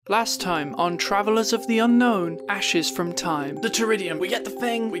Last time on Travelers of the Unknown, Ashes from Time. The Teridium, we get the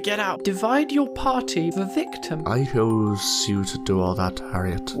thing, we get out. Divide your party, the victim. I chose you to do all that,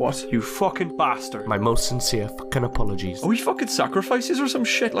 Harriet. What? You fucking bastard. My most sincere fucking apologies. Are we fucking sacrifices or some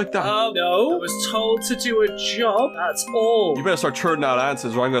shit like that? No. I was told to do a job, that's all. You better start churning out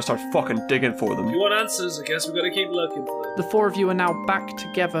answers or I'm gonna start fucking digging for them. If you want answers, I guess we're gonna keep looking for them. The four of you are now back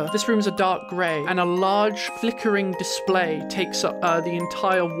together. This room is a dark grey, and a large flickering display takes up the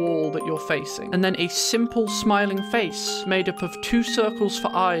entire wall that you're facing. And then a simple smiling face made up of 2 circles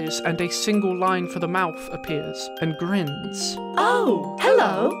for eyes and a single line for the mouth appears and grins. Oh,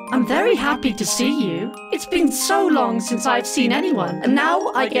 hello. I'm very happy to see you. It's been so long since I've seen anyone, and now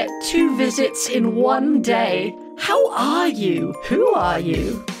I get 2 visits in one day. How are you? Who are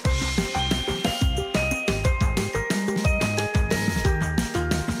you?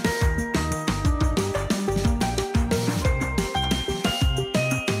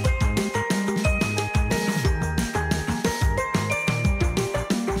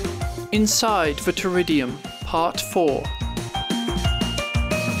 Inside the Teridium, Part 4.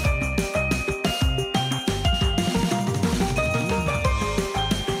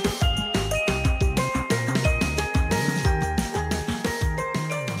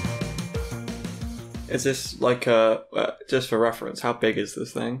 Is this like just for reference, how big is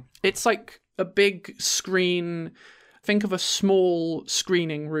this thing? It's like a big screen. Think of a small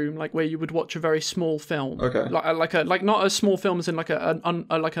screening room, like where you would watch a very small film. Okay. Like not a small film as in like an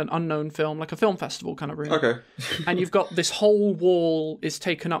unknown film, like a film festival kind of room. Okay. And you've got this whole wall is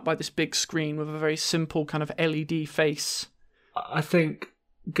taken up by this big screen with a very simple kind of LED face. I think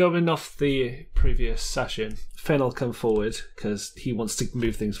going off the previous session, Finn will come forward because he wants to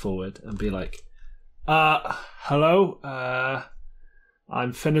move things forward and be like, hello,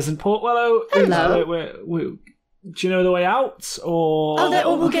 I'm Finners in Portwello. Hello. Do you know the way out, or...?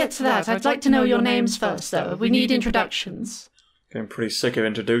 We'll get to that. I'd like to know your names first, though. We need introductions. Getting pretty sick of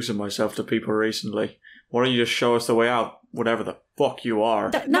introducing myself to people recently. Why don't you just show us the way out, whatever the fuck you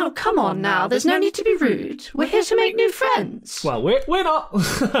are? No, come on now. There's no need to be rude. We're here to make new friends. Well, we're not.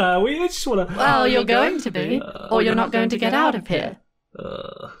 We just want to... Well, you're going to be, or you're not going to get out of here.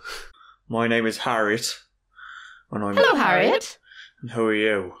 My name is Harriet. And I'm... Hello, Harriet. And who are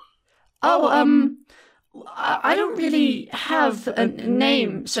you? I don't really have a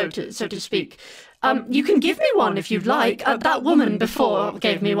name, so to speak. You can give me one if you'd like. That woman before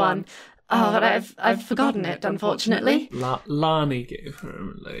gave me one. But I've forgotten it, unfortunately. Lani gave her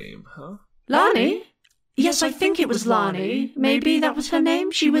a name, huh? Lani? Yes, I think it was Lani. Maybe that was her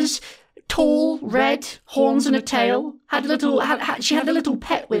name. She was tall, red, horns and a tail. She had a little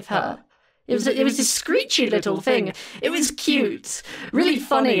pet with her. It was this screechy little thing. It was cute. Really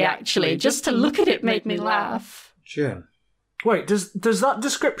funny, actually. Just to look at it made me laugh. Jim. Wait, does that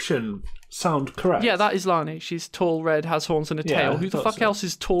description sound correct? Yeah, that is Lani. She's tall, red, has horns and a tail. Who the fuck else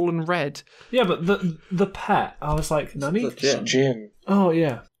is tall and red? Yeah, but the pet, I was like, Nani? Jim. Oh,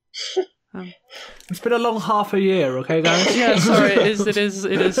 yeah. It's been a long half a year, okay, guys? Yeah, sorry, it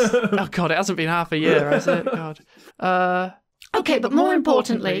is. Oh, God, it hasn't been half a year, has it? God. Okay, but more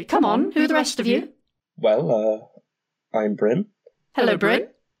importantly, come on, who are the rest of you? Well, I'm Bryn. Hello, Bryn.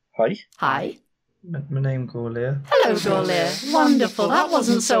 Hi. Hi. My name Gorlia. Hello, Gorlia. Wonderful. That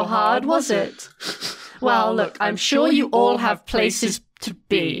wasn't so hard, was it? Well, look, I'm sure you all have places to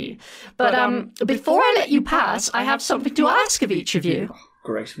be. But before I let you pass, I have something to ask of each of you. Oh,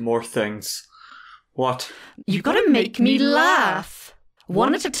 great, more things. What? You've got to make me laugh.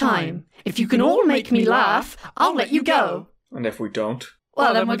 One at a time. If you can all make me laugh, I'll let you go. And if we don't?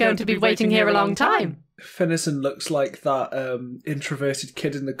 Well, then we're going to be waiting here a long time. Finnison looks like that introverted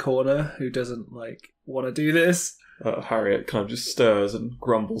kid in the corner who doesn't, want to do this. Harriet kind of just stirs and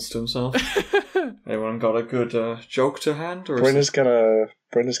grumbles to himself. Anyone got a good joke to hand? Or Bryn is gonna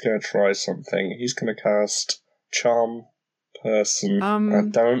try something. He's gonna cast Charm Person. I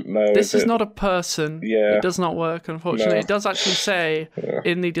don't know. This is not a person. Yeah. It does not work, unfortunately. No. It does actually say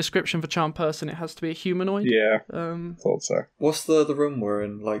in the description for Charm Person it has to be a humanoid. Yeah. Thought so. What's the room we're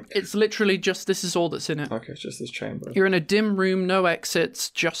in like? It's literally just this is all that's in it. Okay, it's just this chamber. You're in a dim room, no exits,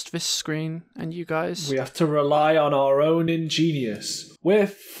 just this screen, and you guys. We have to rely on our own ingenious. We're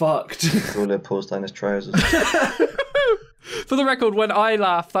fucked. Gorlia pulls down his trousers. For the record, when I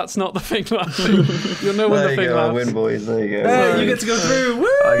laugh, that's not the thing laughing. You'll know when the thing laughs. Win, boys. There you go. Hey, you get to go through. Woo!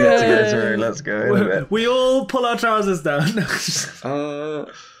 I get to go through. Let's go in a bit. We all pull our trousers down.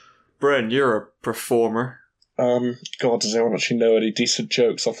 Bryn, you're a performer. God, does anyone actually know any decent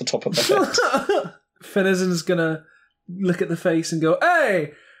jokes off the top of their head? Finnison's gonna look at the face and go,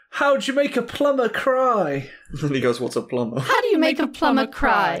 "Hey, How'd you make a plumber cry? And he goes, "What's a plumber?" How do you make a plumber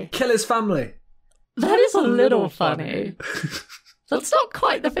cry? Kill his family. That is a little funny. That's not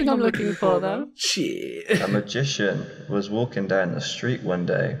quite the thing I'm looking for, though. Shit. A magician was walking down the street one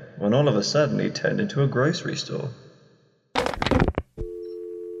day when all of a sudden he turned into a grocery store.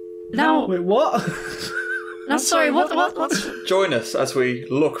 Now, Wait, what? now, sorry, what's... Join us as we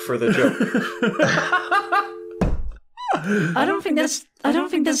look for the joke. I don't think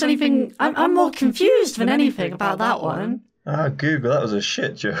there's anything... I'm more confused than anything about that one. Ah, Google, that was a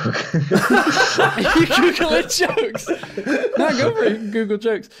shit joke. You Google it jokes. No, go for it. You can Google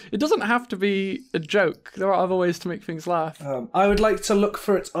jokes. It doesn't have to be a joke. There are other ways to make things laugh. I would like to look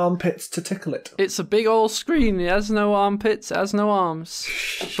for its armpits to tickle it. It's a big old screen. It has no armpits. It has no arms.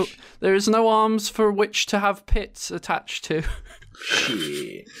 But there is no arms for which to have pits attached to.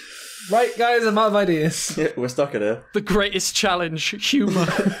 Shit. Right, guys, I'm out of ideas. Yeah, we're stuck in here. The greatest challenge, humour.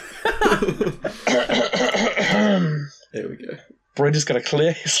 Here we go. Bryn is going to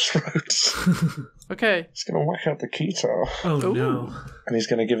clear his throat. Okay. He's going to whack out the guitar. Oh, Ooh. no. And he's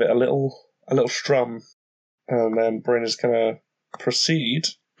going to give it a little strum. And then Bryn is going to proceed.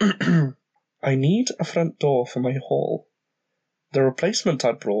 I need a front door for my hall. The replacement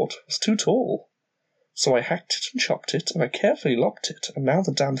I brought was too tall. So I hacked it and chopped it, and I carefully locked it, and now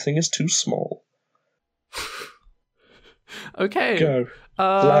the damn thing is too small. Okay. Go.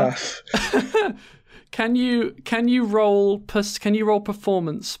 Laugh. Can you roll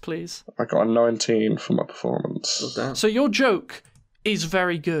performance, please? I got a 19 for my performance. Oh, damn. So your joke is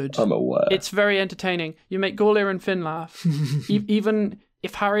very good. I'm aware. It's very entertaining. You make Gorlier and Finn laugh. Even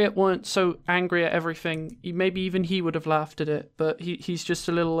if Harriet weren't so angry at everything, maybe even he would have laughed at it. But he's just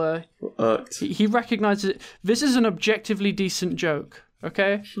a little... he recognises it. This is an objectively decent joke,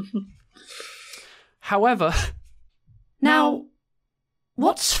 okay? However... Now,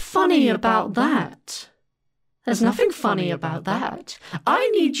 what's funny about that? There's nothing funny about that. I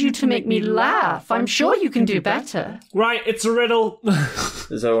need you to make me laugh. I'm sure you can do better. Right, it's a riddle.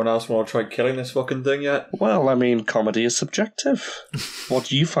 Does anyone else want to try killing this fucking thing yet? Well, I mean, comedy is subjective.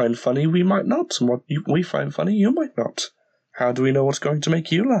 What you find funny, we might not, and what we find funny, you might not. How do we know what's going to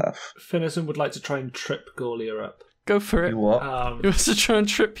make you laugh? Finnison would like to try and trip Gorlier up. Go for it. What? He wants to try and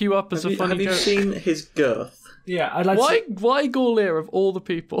trip you up as a funny Have you joke. seen his girth? Yeah, I'd like Why Gorlier of all the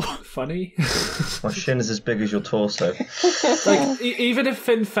people? Funny? My shin is as big as your torso. Like, even if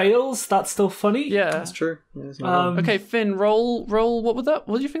Finn fails, that's still funny? Yeah. That's true. Yeah, it's not wrong. Okay, Finn, roll. What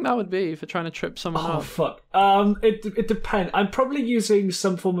do you think that would be for trying to trip someone Oh, up? fuck. It depends. I'm probably using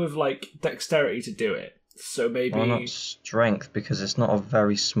some form of, like, dexterity to do it. So maybe... Why not strength, because it's not a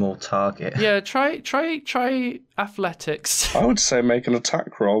very small target. Yeah, try athletics. I would say make an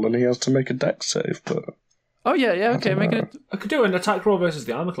attack roll, and he has to make a dex save, but... Oh yeah, okay. I could do an attack roll versus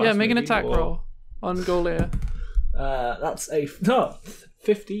the armor class. Yeah, make an maybe, attack or- roll on Gorlier. That's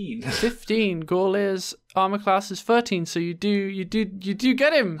 15. 15. Gorlier's armor class is 13, so you do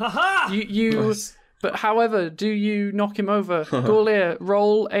get him. Haha! You Nice. But however, do you knock him over? Gorlier,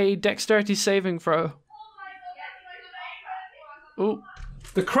 roll a dexterity saving throw. Oh,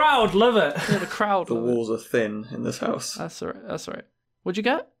 The crowd love it. yeah, the crowd. The love it. walls are thin in this house. That's alright. What'd you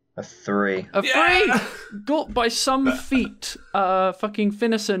get? A 3. A 3! Got by some feat, fucking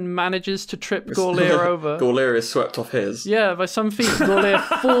Finnison manages to trip Gorlier over. Gorlier is swept off his. Yeah, by some feat, Gorlier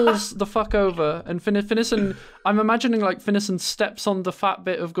falls the fuck over, and Finnison, I'm imagining like Finnison steps on the fat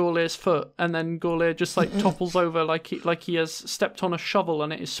bit of Gorlier's foot, and then Gorlier just like topples over like he has stepped on a shovel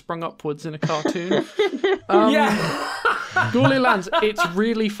and it is sprung upwards in a cartoon. Yeah. Gorlier lands. It's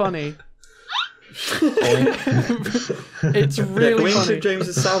really funny. It's Can really we funny. include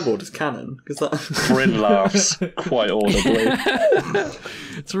James's soundboard as canon? Because that... Bryn laughs quite audibly.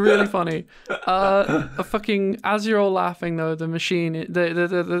 It's really funny. As you're all laughing though, the machine,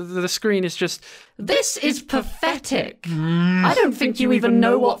 the screen is just. This is pathetic. I don't think you even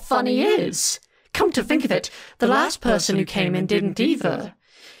know what funny is. Come to think of it, the last person who came in didn't either.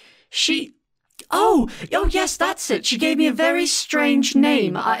 Oh, yes, that's it. She gave me a very strange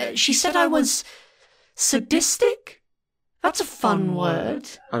name. She said I was sadistic? That's a fun word.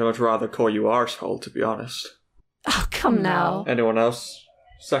 I'd much rather call you arsehole, to be honest. Oh, come now. Anyone else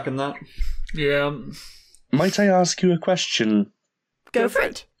second that? Yeah. Might I ask you a question? Go for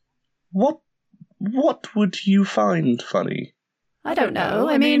it. What would you find funny? I don't know.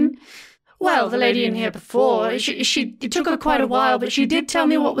 I mean, well, the lady in here before, it took her quite a while, but she did tell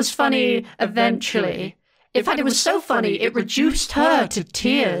me what was funny eventually. In fact, it was so funny, it reduced her to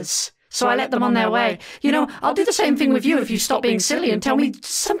tears. So I let them on their way. You know, I'll do the same thing with you if you stop being silly and tell me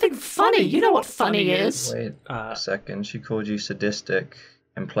something funny. You know what funny is. Wait a second, she called you sadistic.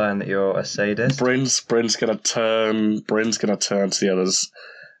 implying that you're a sadist? Bryn's gonna turn to the others.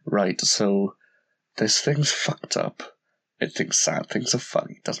 Right, so this thing's fucked up. It thinks sad things are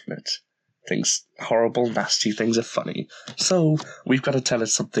funny, doesn't it? Thinks horrible, nasty things are funny. So we've got to tell it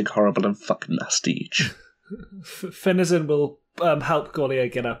something horrible and fucking nasty each. Finizen will help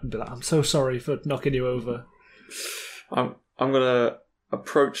Golia get up and be like, I'm so sorry for knocking you over. I'm gonna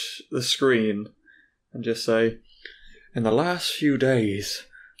approach the screen and just say, in the last few days,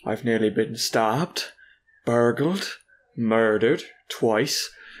 I've nearly been stabbed, burgled, murdered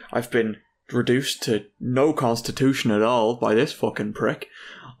twice. I've been reduced to no constitution at all by this fucking prick.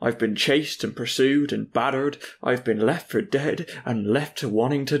 I've been chased and pursued and battered. I've been left for dead and left to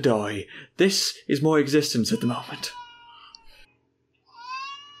wanting to die. This is my existence at the moment.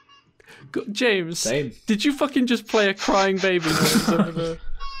 James, Same. did you fucking just play a crying baby noise over there?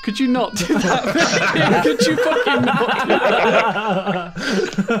 Could you not do that? Could you fucking not do that?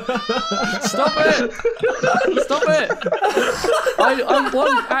 Stop it! Stop it! I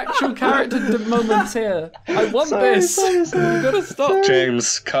want actual character moments here. I want this. You gotta stop.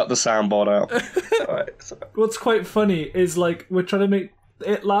 James, cut the soundboard out. Alright, What's quite funny is, like, we're trying to make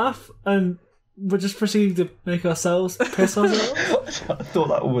it laugh, and we're just proceeding to make ourselves piss ourselves. I thought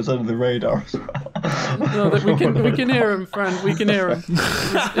that one was under the radar as well. No, we can hear him, friend. We can hear him.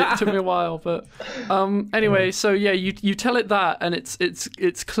 It took me a while, but anyway. So yeah, you tell it that, and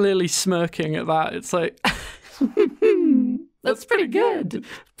it's clearly smirking at that. It's like That's pretty good.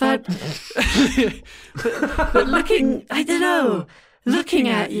 But looking, I don't know, looking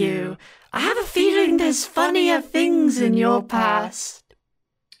at you, I have a feeling there's funnier things in your past.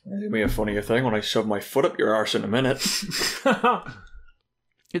 Do me a funnier thing when I shove my foot up your arse in a minute.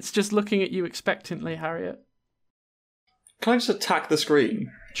 it's just looking at you expectantly, Harriet. Can I just attack the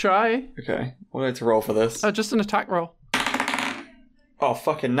screen? Try. Okay, what do I have to roll for this? Just an attack roll. Oh,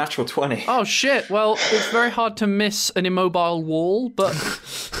 fucking natural 20. Oh shit! Well, it's very hard to miss an immobile wall, but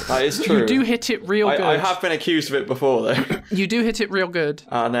That is true. you do hit it real good. I have been accused of it before, though. You do hit it real good.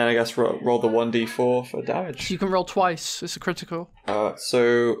 And then I guess roll the 1d4 for damage. You can roll twice. It's a critical.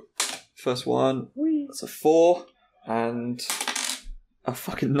 So, first one, that's a 4, and a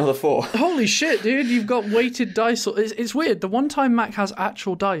fucking another 4. Holy shit, dude! You've got weighted dice. It's weird. The one time Mac has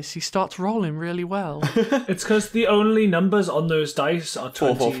actual dice, he starts rolling really well. It's because the only numbers on those dice are 4,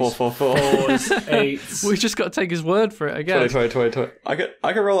 20s, 4, 4, 4, 4. 4s, 8s. We just got to take his word for it, I guess. 20. I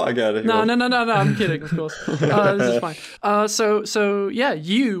can roll it again. If you No, want. no. I'm kidding, of course. This is fine. So yeah,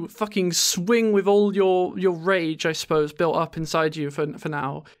 you fucking swing with all your rage, I suppose, built up inside you for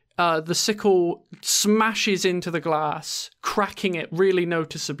now. The sickle smashes into the glass, cracking it really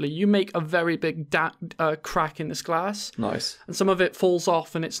noticeably. You make a very big crack in this glass. Nice. And some of it falls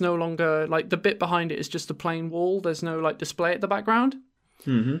off, and it's no longer, like, the bit behind it is just a plain wall. There's no, like, display at the background.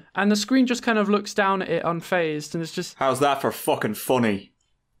 Mm-hmm. And the screen just kind of looks down at it unfazed, and it's just... How's that for fucking funny?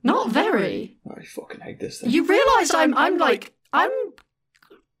 Not very. I fucking hate this thing. You realise I'm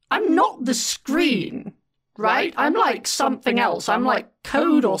not the screen, right? I'm like something else. I'm like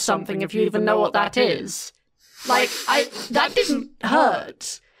code or something, if you even know what that is. Like, that didn't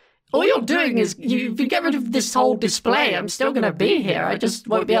hurt. All you're doing is, if you get rid of this whole display, I'm still going to be here. I just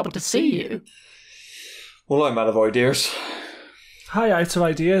won't be able to see you. Well, I'm out of ideas. Hi, Out of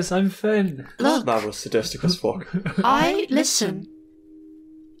Ideas. I'm Finn. Look, That was sadistic as fuck. listen.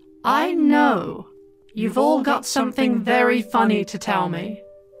 I know you've all got something very funny to tell me.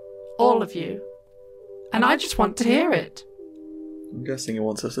 All of you. And I just want to hear it. I'm guessing he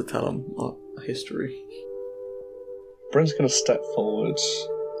wants us to tell him a history. Bryn's going to step forward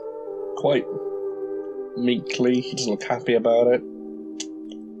quite meekly. He doesn't look happy about it.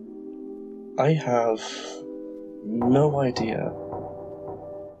 I have no idea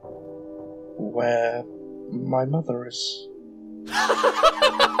where my mother is.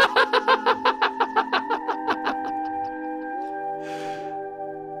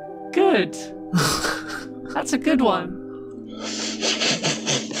 Good. That's a good one.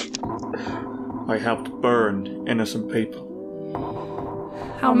 I helped burn innocent people.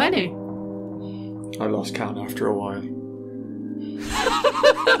 How many? I lost count after a while.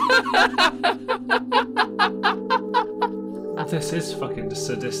 This is fucking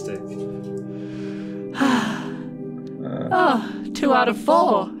sadistic. Oh, 2 out of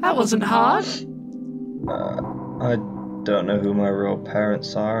 4. That wasn't hard. I don't know who my real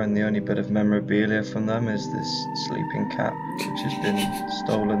parents are, and the only bit of memorabilia from them is this sleeping cat, which has been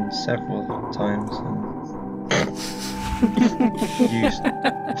stolen several times and used.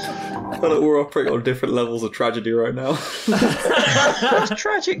 feel like we're operating on different levels of tragedy right now. That's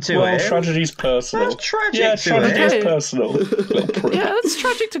tragic to Well, him. tragedy's personal. That's tragic Yeah, to tragedy's him. personal. Yeah, that's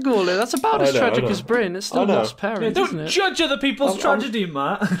tragic to Gawler. That's about as I know, tragic I know. as Bryn. It's still I know. lost parents, isn't Don't it? judge other people's tragedy,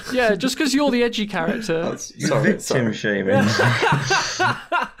 Matt. Yeah, just because you're the edgy character. Victim shaming.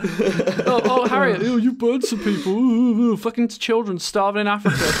 Oh, Harriet, you burned some people. Ooh, fucking children starving in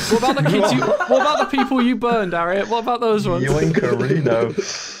Africa. What about the kids? What about the people you burned, Harriet? What about those ones? Yoinkarino.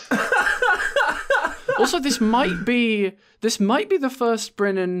 Also, this might be the first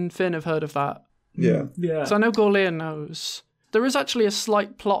Bryn and Finn have heard of that. Yeah. Yeah. So I know Gorlier knows. There is actually a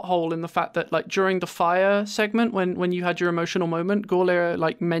slight plot hole in the fact that, like, during the fire segment, when you had your emotional moment, Gorlier,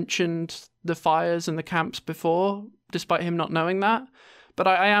 like, mentioned the fires and the camps before, despite him not knowing that. But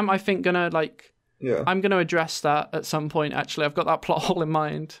I think, gonna, like, Yeah. I'm gonna address that at some point, actually. I've got that plot hole in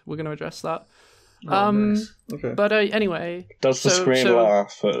mind. We're gonna address that. Nice. Okay. But anyway. Does the screen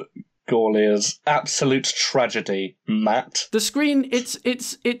laugh at Gorlier's absolute tragedy, Matt? The screen,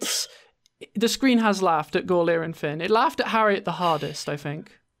 the screen has laughed at Gorlier and Finn. It laughed at Harriet the hardest, I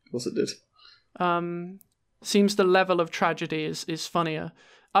think. Of course it did. Seems the level of tragedy is funnier.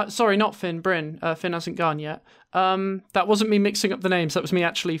 Sorry, not Finn, Bryn. Finn hasn't gone yet. That wasn't me mixing up the names. That was me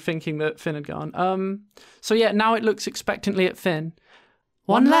actually thinking that Finn had gone. So yeah, now it looks expectantly at Finn.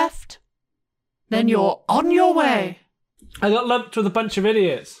 One left. Then you're on your way. I got lumped with a bunch of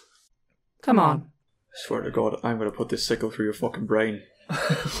idiots. Come on. I swear to God, I'm going to put this sickle through your fucking brain.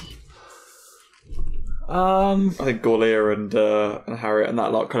 I think Gorlier and Harriet and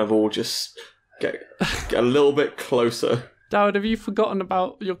that lot kind of all just get a little bit closer. Dowd, have you forgotten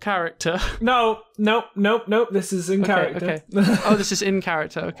about your character? No. This is in character. Okay. Oh, this is in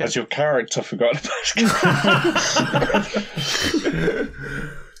character. Okay. Has your character forgotten about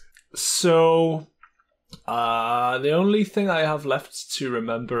So, the only thing I have left to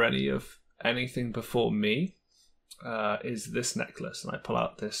remember anything before me is this necklace, and I pull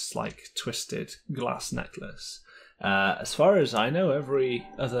out this like twisted glass necklace. As far as I know, every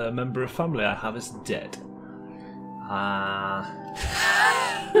other member of family I have is dead.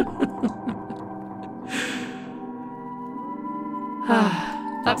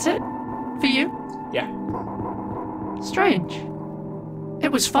 That's it? For you? Yeah. Strange.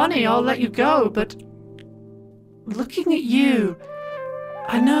 It was funny, I'll let you go, but looking at you,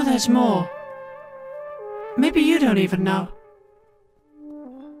 I know there's more. Maybe you don't even know.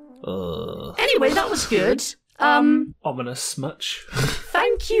 Anyway, that was good. Ominous much.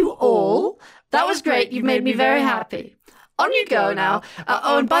 Thank you all. That was great. You've made me very happy. On you go now.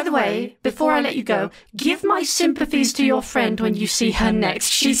 Oh, and by the way, before I let you go, give my sympathies to your friend when you see her next.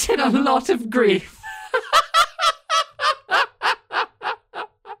 She's in a lot of grief.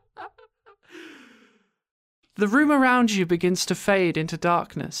 The room around you begins to fade into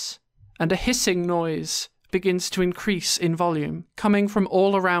darkness, and a hissing noise begins to increase in volume, coming from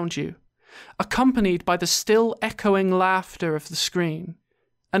all around you, accompanied by the still echoing laughter of the screen.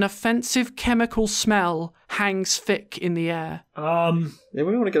 An offensive chemical smell hangs thick in the air. Yeah, we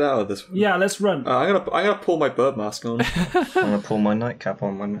want to get out of this. Yeah, let's run. I'm gonna pull my bird mask on. I'm gonna pull my nightcap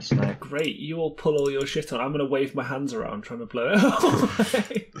on my snake. Great, you all pull all your shit on. I'm gonna wave my hands around trying to blow it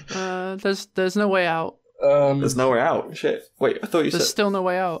away. There's no way out. There's no way out. Shit. Wait, I thought you There's said. still no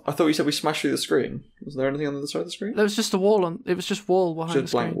way out. I thought you said we smashed through the screen. Was there anything on the other side of the screen? There was just a wall on. It was just wall behind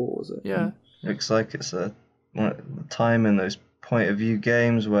Just the blank screen. wall, was it? Yeah. Looks like it's a time in those point of view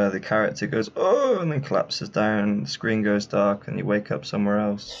games where the character goes oh and then collapses down, the screen goes dark, and you wake up somewhere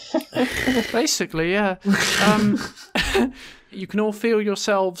else. Basically, yeah. You can all feel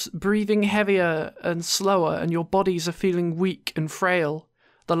yourselves breathing heavier and slower, and your bodies are feeling weak and frail.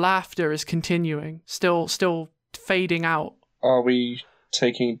 The laughter is continuing, still fading out. Are we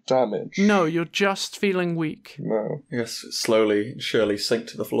taking damage? No, you're just feeling weak. No. I guess slowly and surely sink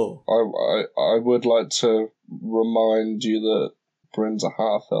to the floor. I would like to remind you that Bryn's a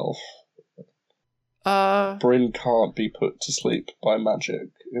half-elf. Bryn can't be put to sleep by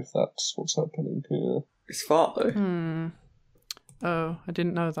magic, if that's what's happening here. It's fart though. Oh, I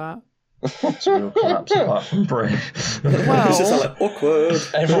didn't know that. So we'll collapse apart from Bryn. It's just like awkward.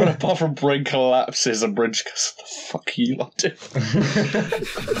 Everyone apart from Bryn collapses and Bryn just goes, what the fuck are you lot doing?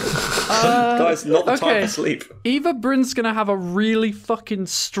 Guys, not the time okay. to sleep. Either Bryn's gonna have a really fucking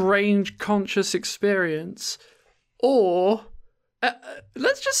strange conscious experience, or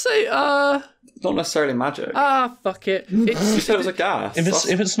Let's just say, It's not necessarily magic. fuck it. You It's said it was a gas.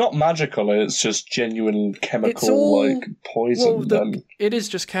 If it's not magical, it's just genuine chemical It's all- poison. Then it is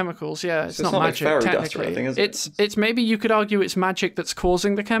just chemicals. Yeah, it's not not like magic fairy dust or technically. anything, is it? It's maybe you could argue it's magic that's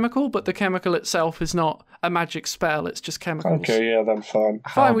causing the chemical, but the chemical itself is not a magic spell. It's just chemicals. okay, yeah, then fine.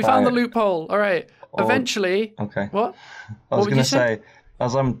 Fine, we found the about- loophole. All right. Eventually, Okay. what? I was would going you to say,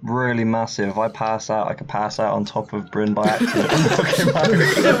 as I'm really massive, if I pass out, I could pass out on top of Bryn by accident.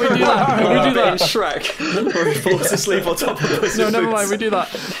 Yeah, we do that. We do in that. Shrek, where he falls asleep on top of Puss No, in never Boots. mind. We do that.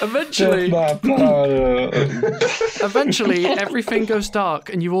 Eventually, everything goes dark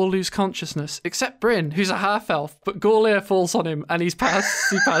and you all lose consciousness, except Bryn, who's a half elf. But Gorlier falls on him and he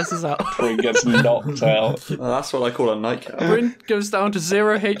passes out. Bryn gets knocked out. Well, that's what I call a nightcap. Bryn goes down to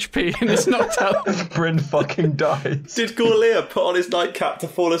 0 HP and is knocked out. Bryn fucking dies. Did Gorlier put on his nightcap to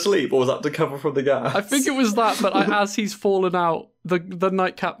fall asleep, or was that to cover from the gas? I think it was that, but as he's fallen out, the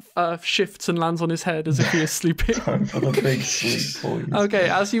nightcap shifts and lands on his head as if he is sleeping. For the big sleep, boys. Okay,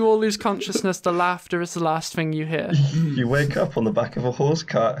 as you all lose consciousness, the laughter is the last thing you hear. You wake up on the back of a horse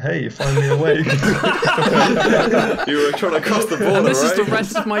cart. Hey, you're finally awake. You were trying to cross the border, And this is right? the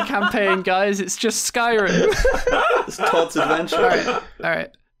rest of my campaign, guys. It's just Skyrim. It's Todd's adventure. All right.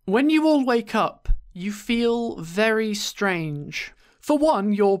 When you all wake up, you feel very strange. For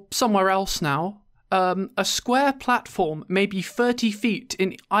one, you're somewhere else now. A square platform, maybe 30 feet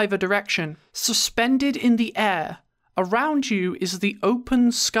in either direction, suspended in the air. Around you is the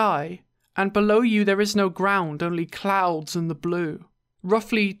open sky, and below you there is no ground, only clouds and the blue.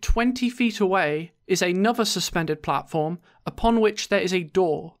 Roughly 20 feet away is another suspended platform, upon which there is a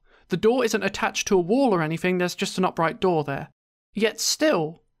door. The door isn't attached to a wall or anything, there's just an upright door there. Yet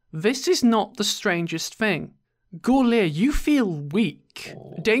still, this is not the strangest thing. Gorlier, you feel weak,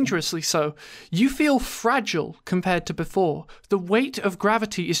 dangerously so. You feel fragile compared to before. The weight of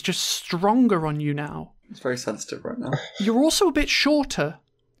gravity is just stronger on you now. It's very sensitive right now. You're also a bit shorter.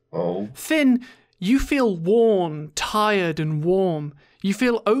 Oh. Finn, you feel worn, tired and warm. You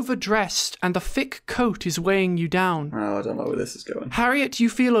feel overdressed and the thick coat is weighing you down. Oh, I don't know where this is going. Harriet, you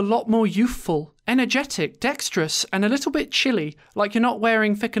feel a lot more youthful, energetic, dexterous, and a little bit chilly, like you're not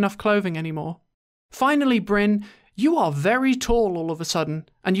wearing thick enough clothing anymore. Finally, Bryn, you are very tall all of a sudden,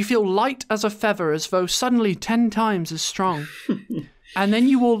 and you feel light as a feather as though suddenly 10 times as strong. And then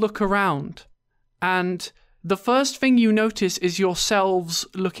you all look around, and the first thing you notice is yourselves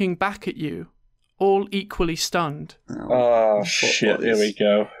looking back at you, all equally stunned. Oh, shit, here we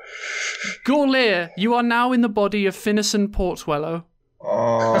go. Gorlier, you are now in the body of Finnison Portwellow.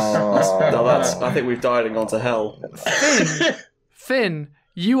 Oh. No, I think we've died and gone to hell. Finn,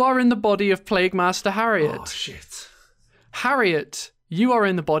 you are in the body of Plague Master Harriet. Oh, shit. Harriet, you are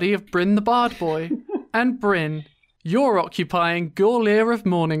in the body of Bryn the Bard Boy. And Bryn, you're occupying Gorlier of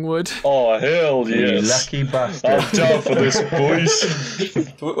Morningwood. Oh, hell You yes. lucky bastard. I'm down for this,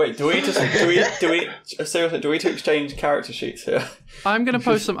 boys. Do we to exchange character sheets here? I'm going to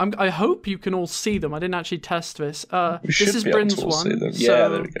post them. I hope you can all see them. I didn't actually test this. We This should is be able Bryn's to all see one. them. So Yeah,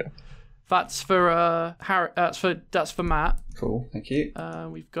 there we go. that's for that's for Matt. Cool, thank you.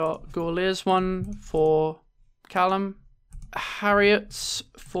 We've got Gorlier's one for Callum, Harriet's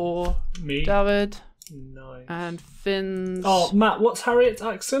for Me. David, Nice. and Finn's. Oh, Matt, what's Harriet's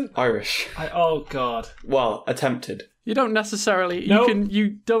accent? Irish. Oh, God. Well, attempted. You don't necessarily. No. You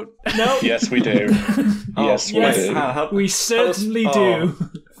don't. No, Yes, we do. Yes, we yes. do. we certainly do.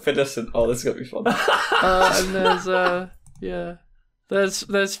 Finnison. Oh, this is gonna be fun. And there's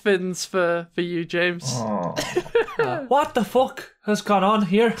There's Finn's for you, James. Oh. What the fuck has gone on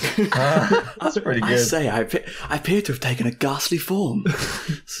here? That's pretty I good. say, I appear to have taken a ghastly form.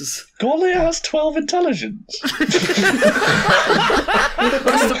 This is... Gorlier has 12 intelligence. That's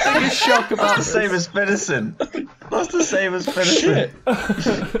the biggest shock about That's the same as Finnison. That's the same as Finnison. Shit.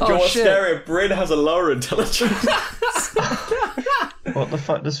 Oh, what's shit. scarier? Bryn has a lower intelligence. What the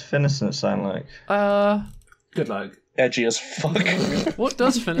fuck does Finnison sound like? Good luck. Edgy as fuck. What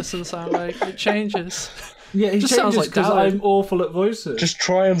does Finnison sound like? It changes. Yeah, he Just sounds changes like because David. I'm awful at voices. Just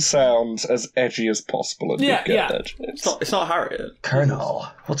try and sound as edgy as possible and Yeah, you'll yeah. get there. It's not Harriet. Colonel,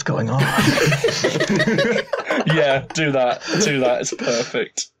 what's going on? Yeah, do that. Do that. It's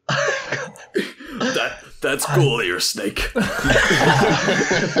perfect. That's Gorlier, Snake. With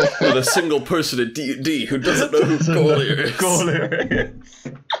a single person in D&D who doesn't know who Gorlier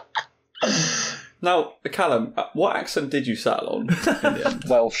is. Now, Callum, what accent did you settle on in the end?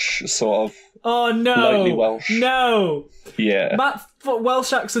 Welsh, sort of. Oh no! Lightly Welsh. No! Yeah. Matt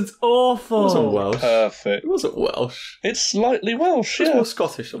Welsh accent's awful. It wasn't Welsh. Perfect. It wasn't Welsh. It's slightly Welsh, It's yeah. more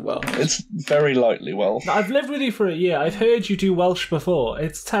Scottish than Welsh. It's very lightly Welsh. I've lived with you for a year. I've heard you do Welsh before.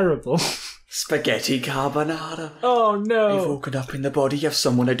 It's terrible. Spaghetti carbonara. Oh, I've no. woken up in the body of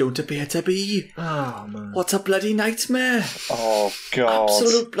someone I don't appear to be. Oh, man. What a bloody nightmare. Oh, God.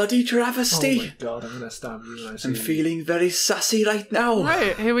 Absolute bloody Oh, travesty. my God, I'm going to stab you when I see I'm you. feeling very sassy right now.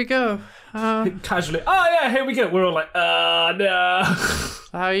 Right, here we go. Casually. Oh, yeah, here we go. We're all like, no.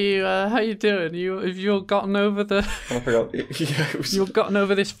 How you doing? Have you all gotten over the? I forgot. Yeah, it was... You all gotten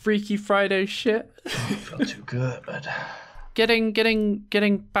over this Freaky Friday shit? Felt too good. Getting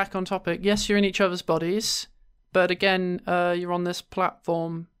back on topic. Yes, you're in each other's bodies, but again, you're on this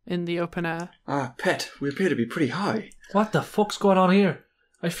platform in the open air. Pet, we appear to be pretty high. What the fuck's going on here?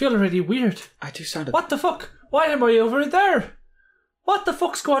 I feel really weird. I do sound... What the fuck? Why am I over there? What the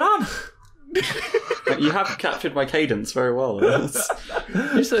fuck's going on? You have captured my cadence very well.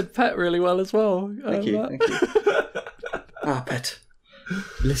 You said pet really well as well. Thank you. Pet.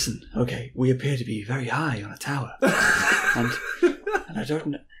 Listen, okay, we appear to be very high on a tower. and I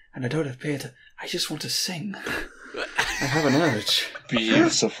don't appear to... I just want to sing. I have an urge.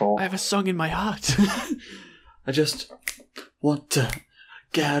 Beautiful. I have a song in my heart. I just want to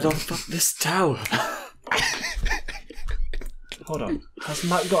get off of this tower. Hold on. Has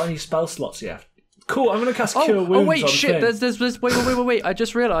Matt got any spell slots yet? Cool, I'm going to cast Cure Wounds oh wait, on shit! Finn. There's wait! I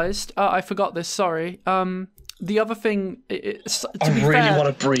just realised. I forgot this. Sorry. The other thing, to I be really fair,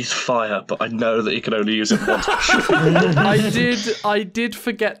 want to breathe fire, but I know that you can only use it once. I did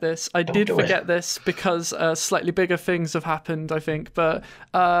forget this. I did forget this because slightly bigger things have happened, I think. But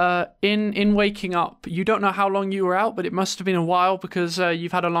in waking up, you don't know how long you were out, but it must have been a while because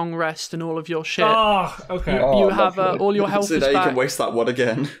you've had a long rest and all of your shit. Oh, okay. You have all your health So is now you back. can waste that one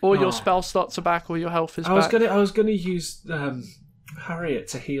again. All your spell slots are back. All your health is I was back. gonna use Harriet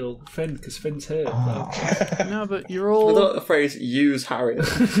to heal Finn because Finn's hurt. No, but you're I all. thought the phrase "use Harriet."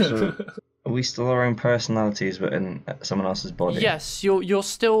 So, are we still our own personalities, but in someone else's body? Yes, you're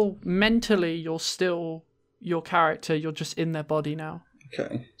still mentally. You're still your character. You're just in their body now.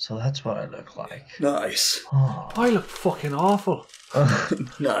 Okay. So that's what I look like. Nice. I look fucking awful.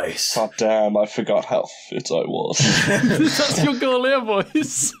 Nice. God damn, I forgot how fit I was. That's your Gaulier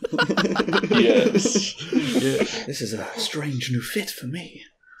voice. Yes. This is a strange new fit for me.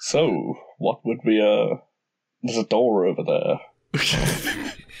 So, what would we, there's a door over there.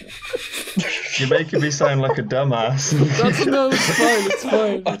 You're making me sound like a dumbass. No, it's fine. It's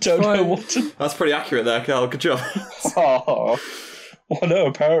fine. I don't know what to... That's pretty accurate there, Cal. Good job. Oh. Well, no,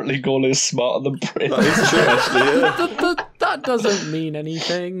 apparently Gaulier is smarter than Bryn. That is true, actually. Yeah. That doesn't mean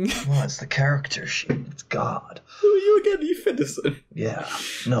anything. Well, it's the character sheet. It's God. Who are you again? You Finnison? Yeah.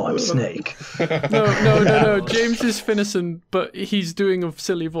 No, I'm Snake. No. James is Finnison, but he's doing a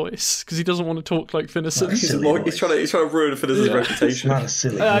silly voice because he doesn't want to talk like Finnison. Nice. He's Silly trying to ruin Finnison's It's reputation. not a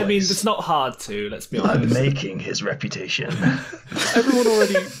silly I voice. mean, it's not hard to. Let's be I'm honest. making his reputation. Everyone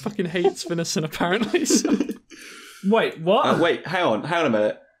already fucking hates Finnison, apparently. So. Wait, what? Wait, hang on a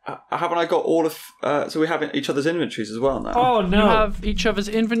minute. Haven't I got all of... so we have each other's inventories as well now? Oh no! You have each other's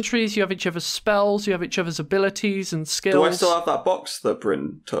inventories, you have each other's spells, you have each other's abilities and skills. Do I still have that box that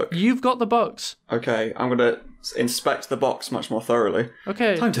Bryn took? You've got the box. Okay, I'm going to inspect the box much more thoroughly.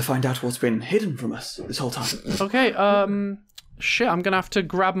 Okay. Time to find out what's been hidden from us this whole time. Okay, shit, I'm gonna have to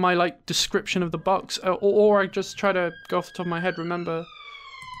grab my, description of the box, or I just try to go off the top of my head, remember.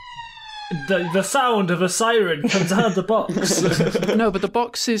 The sound of a siren comes out of the box. No, but the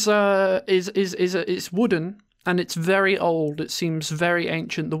box is it's wooden, and it's very old. It seems very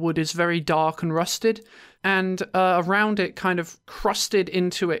ancient. The wood is very dark and rusted, and around it, kind of crusted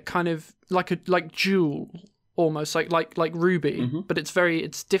into it, kind of like jewel, almost like ruby. But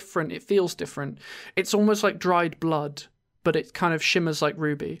it's different. It feels different. It's almost like dried blood, but it kind of shimmers like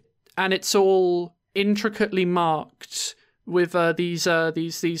ruby, and it's all intricately marked with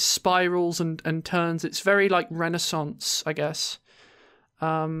these spirals and turns. It's very like Renaissance, I guess.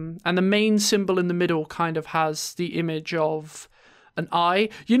 And the main symbol in the middle kind of has the image of an eye.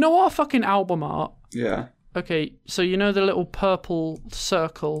 You know our fucking album art? Yeah. Okay, so you know the little purple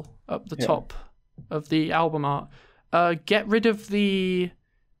circle up the top of the album art? Get rid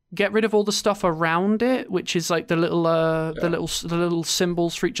of all the stuff around it, which is like the little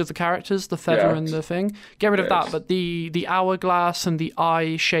symbols for each of the characters, the feather and the thing. Get rid of that, but the hourglass and the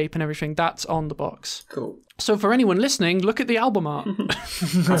eye shape and everything, that's on the box. Cool. So for anyone listening, look at the album art. And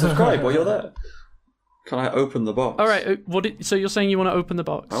subscribe while you're there. Can I open the box? All right. So you're saying you want to open the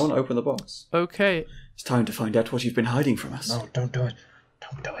box? I want to open the box. Okay. It's time to find out what you've been hiding from us. No, don't do it.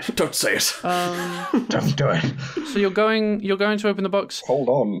 Don't say it. Don't do it. So you're going to open the box. Hold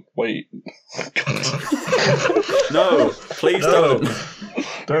on, wait. No, please don't.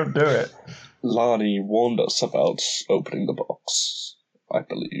 Don't do it. Lani warned us about opening the box, I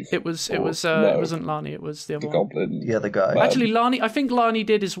believe. It was no, it wasn't Lani, it was the other the one. goblin. The other guy. Actually, Lani, I think Lani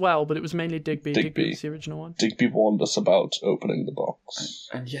did as well, but it was mainly Digby. Digby. Digby was the original one. Digby warned us about opening the box.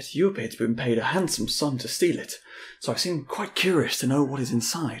 And yet you appear to have been paid a handsome sum to steal it. So I seem quite curious to know what is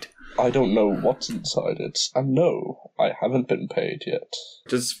inside. I don't know what's inside it, and no, I haven't been paid yet.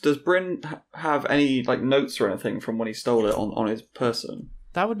 Does Bryn have any notes or anything from when he stole it on his person?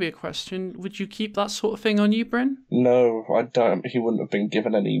 That would be a question. Would you keep that sort of thing on you, Bryn? No, I don't. He wouldn't have been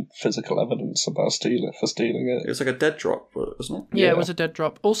given any physical evidence about stealing It it. was like a dead drop, wasn't it? Yeah, it was a dead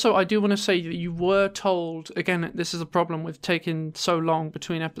drop. Also, I do want to say that you were told, again, this is a problem with taking so long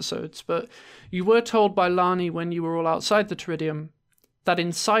between episodes, but you were told by Lani when you were all outside the Teridium that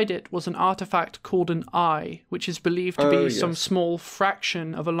inside it was an artifact called an eye, which is believed to be some small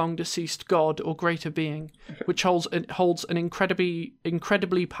fraction of a long-deceased god or greater being, which holds an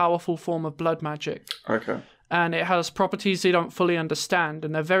incredibly powerful form of blood magic. Okay. And it has properties they don't fully understand,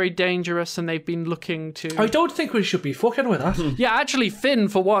 and they're very dangerous, and they've been looking to... I don't think we should be fucking with that. Yeah, actually, Finn,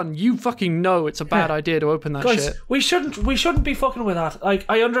 for one, you fucking know it's a bad idea to open that Guys, shit. we shouldn't be fucking with that. Like,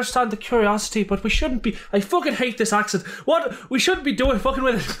 I understand the curiosity, but we shouldn't be. I fucking hate this accent. What? We shouldn't be doing fucking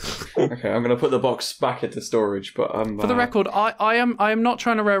with it. Okay, I'm going to put the box back into storage, but For the record, I am not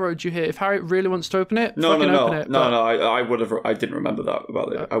trying to railroad you here. If Harriet really wants to open it, No, fucking open it. but- I would have. I didn't remember that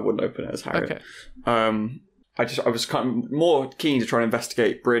about it. I wouldn't open it as Harriet. Okay. I was kind of more keen to try and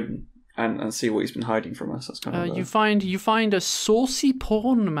investigate Bryn and see what he's been hiding from us. That's kind of You find a saucy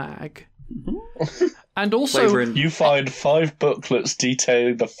porn mag, and also Flavouring. You find 5 booklets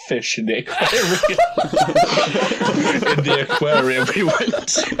detailing the fish in the aquarium. We went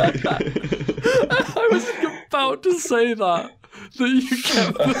to. I was about to say that you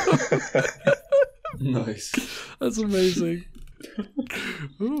kept. Nice. That's amazing.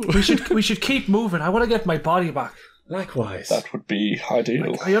 Ooh. We should keep moving. I want to get my body back. Likewise. That would be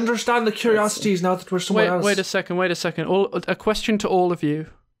ideal. I understand the curiosities now that we're somewhere else. Wait a second. A question to all of you: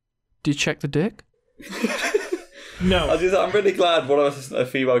 do you check the dick? No. I'm really glad one of us is a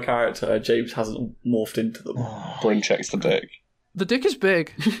female character. James hasn't morphed into them. Bryn checks the dick. The dick is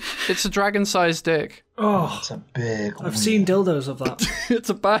big. It's a dragon-sized dick. Oh, It's a big I've seen dildos of that. It's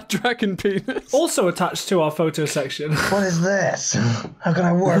a bad dragon penis. Also attached to our photo section. What is this? How can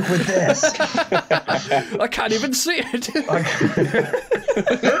I work with this? I can't even see it.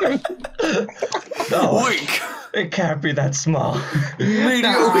 No, it can't be that small.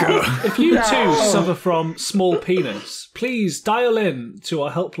 If you too suffer from small penis, please dial in to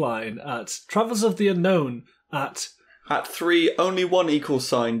our helpline at Travels of the Unknown at 3, only 1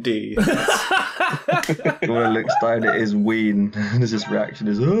 = D. When looks down at his ween, and his reaction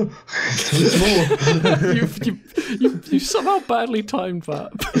is, oh, so small. you somehow badly timed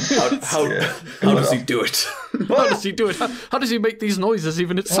that. How does he do it? How does he do it? How does he make these noises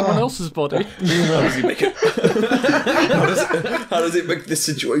even in someone else's body? How does he make it? How does it make this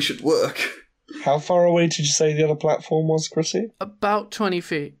situation work? How far away did you say the other platform was, Chrissy? About 20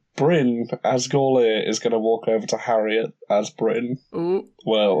 feet. Bryn, as Gaulier, is going to walk over to Harriet as Bryn. Ooh.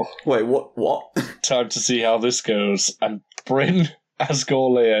 Well, Wait, what? time to see how this goes. And Bryn, as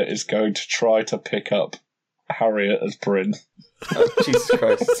Gaulier, is going to try to pick up Harriet as Bryn. Jesus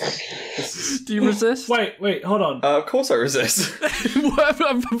Christ. Do you resist? Wait, hold on. Of course I resist.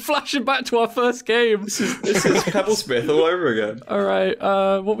 I'm flashing back to our first game. This is Pebblesmith all over again. All right.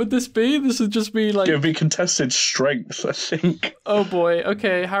 What would this be? This would just be like. It would be contested strength, I think. Oh boy.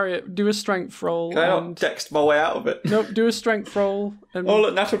 Okay, Harriet, do a strength roll. Can I not dext my way out of it? Nope. Do a strength roll. And... Oh,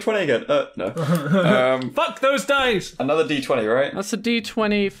 look, natural 20 again. No. Fuck those dice! Another D20, right? That's a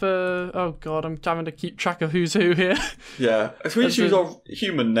D20 for. Oh god, I'm having to keep track of who's who here. Yeah. If we choose our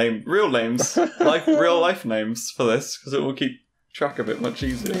human name, real names, real life names for this, because it will keep track of it much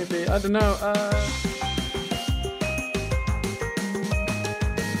easier. Maybe. I don't know.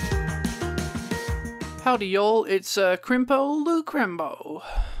 Howdy, y'all. It's Crimpo Lou Crimbo.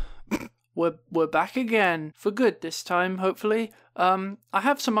 We're back again for good this time, hopefully. I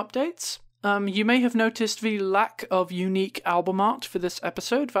have some updates. You may have noticed the lack of unique album art for this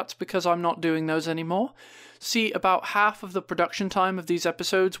episode. That's because I'm not doing those anymore. See, about half of the production time of these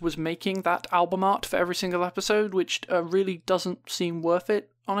episodes was making that album art for every single episode, which really doesn't seem worth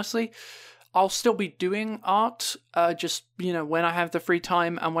it, honestly. I'll still be doing art, just, when I have the free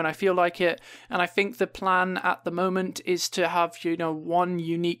time and when I feel like it. And I think the plan at the moment is to have, one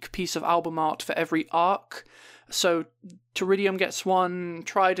unique piece of album art for every arc. So Teridium gets one,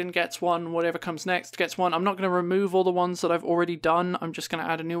 Trident gets one, whatever comes next gets one. I'm not going to remove all the ones that I've already done. I'm just going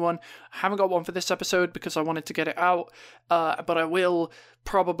to add a new one. I haven't got one for this episode because I wanted to get it out, but I will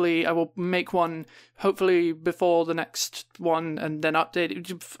make one hopefully before the next one and then update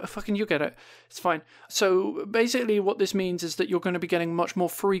it. Fucking you get it. It's fine. So basically what this means is that you're going to be getting much more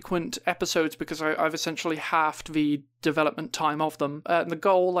frequent episodes because I've essentially halved the development time of them. The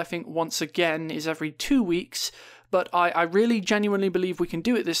goal, I think, once again, is every 2 weeks. But I really genuinely believe we can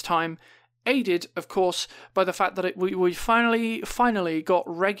do it this time, aided, of course, by the fact that we finally got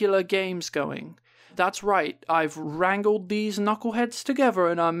regular games going. That's right, I've wrangled these knuckleheads together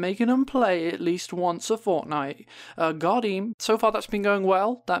and I'm making them play at least once a fortnight. Got him. So far that's been going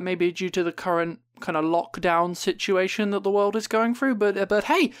well. That may be due to the current kind of lockdown situation that the world is going through, but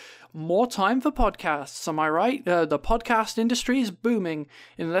hey, more time for podcasts, am I right? The podcast industry is booming,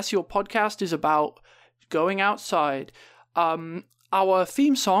 unless your podcast is about going outside. Our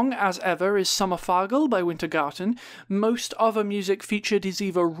theme song, as ever, is Sommerfagel by Wintergarten. Most other music featured is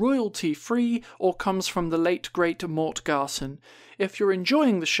either royalty-free or comes from the late, great Mort Garson. If you're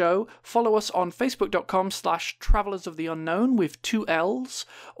enjoying the show, follow us on facebook.com/travelersoftheunknown with 2 L's,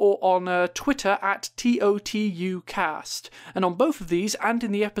 or on Twitter @TOTUcast. And on both of these, and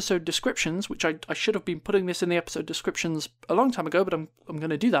in the episode descriptions, which I should have been putting this in the episode descriptions a long time ago, but I'm going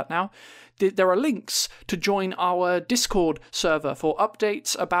to do that now, there are links to join our Discord server for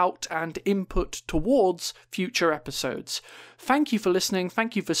updates about and input towards future episodes. Thank you for listening,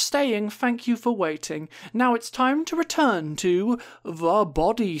 thank you for staying, thank you for waiting. Now it's time to return to the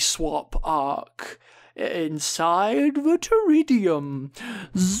body swap arc inside the Teridium.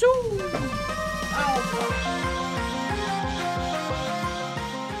 Zoom!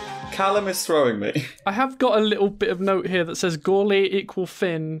 Callum is throwing me. I have got a little bit of note here that says Gorley equal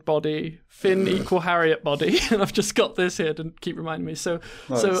Finn body, Finn equal Harriet body, and I've just got this here to keep reminding me. So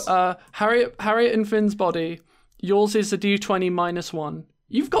Harriet and Finn's body. Yours is a D20 -1.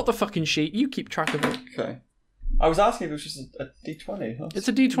 You've got the fucking sheet. You keep track of it. Okay. I was asking if it was just a D20. It's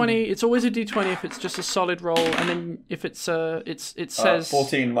a D20. It's always a D20 if it's just a solid roll, and then if it says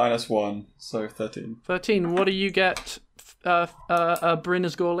 14 -1, so 13. 13. What do you get? Bryn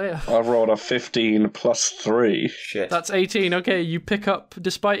as Gorlair. I rolled a 15 plus 3. Shit. That's 18. Okay, you pick up,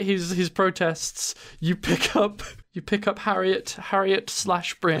 despite his protests, you pick up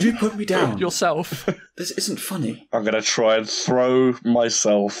Harriet/Bryn. You put me down yourself. This isn't funny. I'm going to try and throw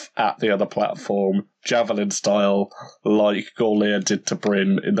myself at the other platform, javelin style, like Gorlair did to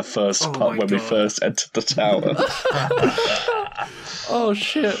Bryn in the first part when we first entered the tower. Oh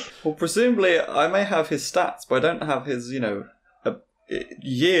shit. Well, presumably I may have his stats, but I don't have his,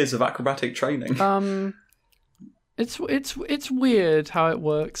 years of acrobatic training. It's weird how it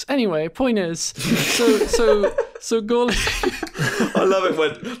works. Anyway, point is, so Gorley. I love it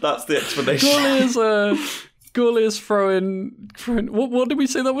when that's the explanation. Gorlair's throwing. What did we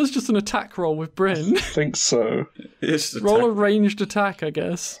say? That was just an attack roll with Bryn. I think so. Roll a ranged attack, I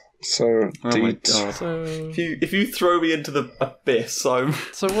guess. So, oh my God. So if you throw me into the abyss, So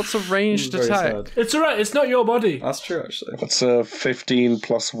what's a ranged attack? sad. It's alright, it's not your body. That's true, actually. That's a 15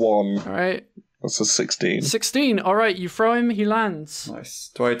 plus 1. All right. That's a 16. 16. All right, you throw him, he lands. Nice.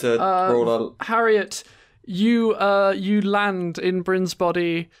 Do I have to roll a... Harriet, you land in Bryn's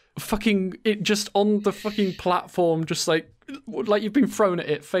body, just on the fucking platform, just like you've been thrown at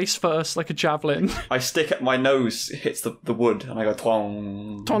it face first like a javelin. I stick at my nose, hits the wood, and I go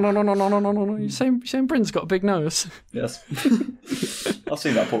twang. No. You saying Bryn's got a big nose? Yes. I've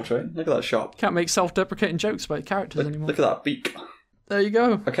seen that portrait. Look at that shop. Can't make self-deprecating jokes about characters anymore. Look at that beak. There you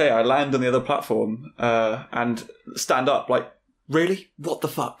go. Okay, I land on the other platform and stand up. Like, really? What the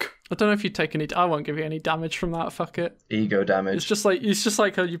fuck? I don't know if you take any. I won't give you any damage from that. Fuck it. Ego damage. It's just like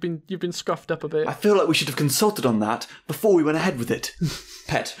you've been scruffed up a bit. I feel like we should have consulted on that before we went ahead with it.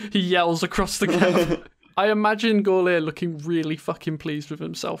 Pet. He yells across the camp. I imagine Gorlair looking really fucking pleased with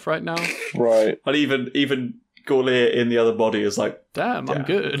himself right now. Right. And even Gorlair in the other body is like, damn, I'm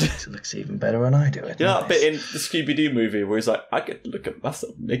good. It looks even better when I do it. You know that bit in the Scooby-Doo movie where he's like, I get to look at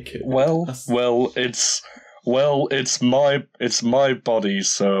myself naked. It's my body,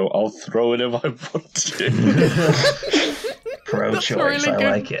 so I'll throw it if I want to. Pro-choice, really I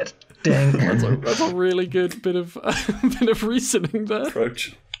good. like it. Ding. That's a really good bit of reasoning there.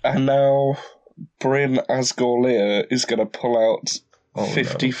 Approach. And now Bryn as Gorlair is going to pull out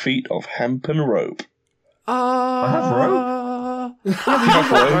 50 feet of hempen rope. I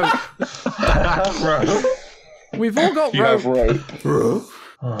have rope. We've all got You rope. have rope.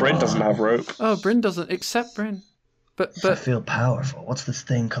 Bryn doesn't have rope. Oh, Bryn doesn't, except Bryn. But I feel powerful. What's this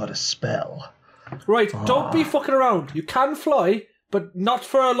thing called a spell? Right, don't be fucking around. You can fly, but not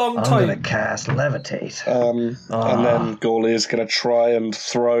for a long time. I'm gonna cast levitate. And then Gorlier's going to try and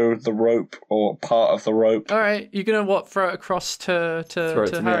throw the rope or part of the rope. All right, you're gonna throw it across to Throw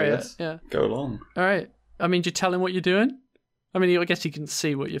it to me, I Harriet. guess. Yeah. Go along. All right. I mean, do you tell him what you're doing? I mean, I guess you can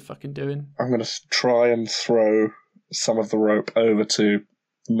see what you're fucking doing. I'm going to try and throw some of the rope over to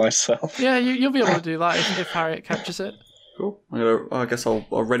myself. Yeah, you'll be able to do that if Harriet catches it. Cool. I guess I'll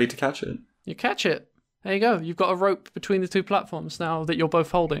ready to catch it. You catch it. There you go. You've got a rope between the two platforms now that you're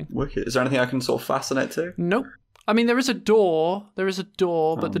both holding. Wicked. Is there anything I can sort of fasten it to? Nope. I mean, there is a door, but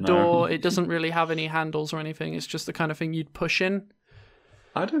Oh, the no. door, it doesn't really have any handles or anything. It's just the kind of thing you'd push in.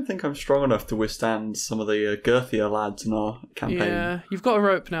 I don't think I'm strong enough to withstand some of the girthier lads in our campaign. Yeah, you've got a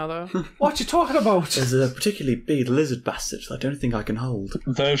rope now, though. What you talking about? There's a particularly big lizard bastard that I don't think I can hold.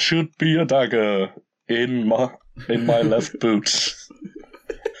 There should be a dagger in my left boot.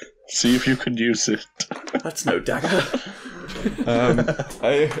 See if you can use it. That's no dagger.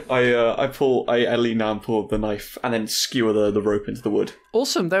 I lean down, pull the knife, and then skewer the rope into the wood.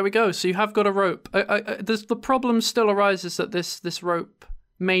 Awesome, there we go. So you have got a rope. The problem still arises that this rope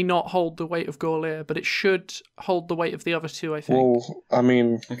may not hold the weight of Gorlier, but it should hold the weight of the other two, I think. Well, I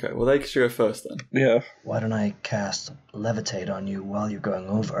mean, Okay, well they should go first then. yeah. Why don't I cast levitate on you while you're going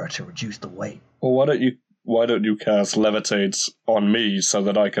over to reduce the weight? Well, why don't you cast levitates on me so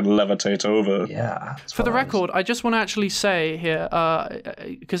that I can levitate over? Yeah. that's For the what I was- record, I just want to actually say here,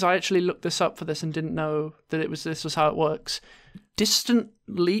 because I actually looked this up for this and didn't know that this was how it works. Distant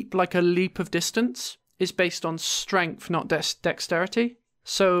leap, like a leap of distance, is based on strength, not dexterity.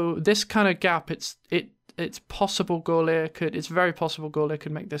 So this kind of gap, it's possible Gorlier could. It's very possible Gorlier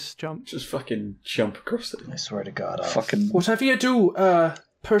could make this jump. Just fucking jump across it. I swear to God. Fucking. Whatever you do,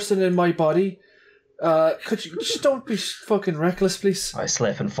 person in my body, could you just don't be fucking reckless, please? I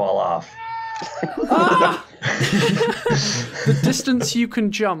slip and fall off. The distance you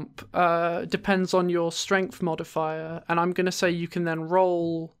can jump depends on your strength modifier, and I'm gonna say you can then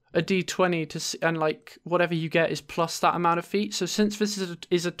roll a d20 and like whatever you get is plus that amount of feet. So since this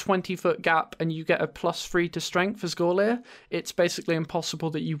is a 20-foot gap and you get a +3 to strength as Gorlier, it's basically impossible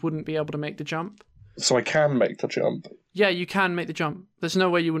that you wouldn't be able to make the jump. So I can make the jump. Yeah, you can make the jump. There's no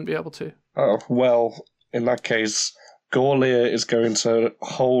way you wouldn't be able to. Oh, well, in that case, Gorlier is going to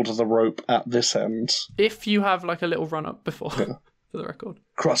hold the rope at this end. If you have like a little run up before, for the record.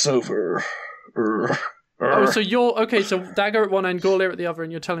 Crossover. Oh, so you're okay. So dagger at one end, Gorlier at the other,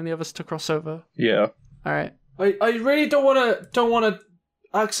 and you're telling the others to cross over. Yeah. All right. I really don't want to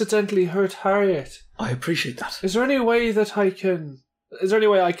accidentally hurt Harriet. I appreciate that. Is there any way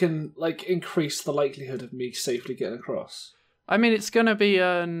I can like increase the likelihood of me safely getting across? I mean, it's gonna be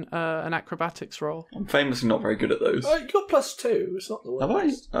an acrobatics roll. I'm famously not very good at those. You got +2. It's not the Have I?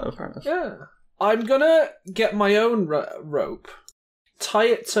 worst. Oh, fair enough. Yeah. I'm gonna get my own rope, tie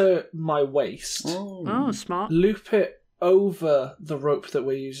it to my waist, Oh, smart. loop it over the rope that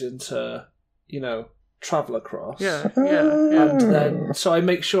we're using to, travel across. Yeah. And then, so I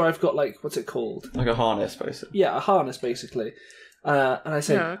make sure I've got, like, what's it called? Like a harness, basically. Yeah, a harness, basically. And I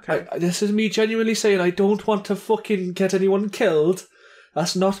say, Yeah, okay. this is me genuinely saying I don't want to fucking get anyone killed.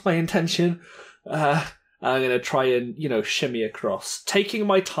 That's not my intention. I'm going to try and, shimmy across. Taking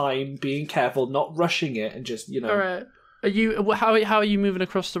my time, being careful, not rushing it, and just, All right. Are you? How are you moving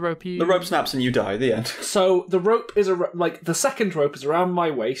across the rope? The rope snaps and you die. The end. So the rope is the second rope is around my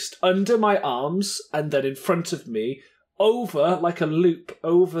waist, under my arms, and then in front of me, over like a loop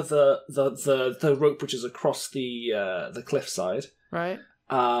over the rope which is across the cliffside. Right.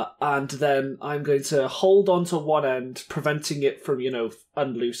 And then I'm going to hold on to one end, preventing it from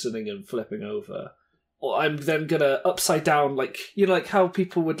unloosening and flipping over. Or I'm then gonna upside down, like like how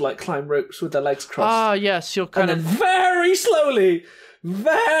people would like climb ropes with their legs crossed. Ah, yes. You're kind And of. then very slowly,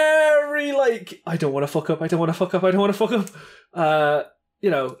 very like, I don't want to fuck up,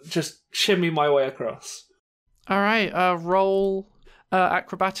 just shimmy my way across. All right. Roll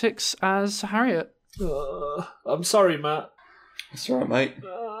acrobatics as Harriet. I'm sorry, Matt. That's all right, mate.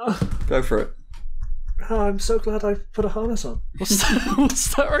 Go for it. I'm so glad I put a harness on. What's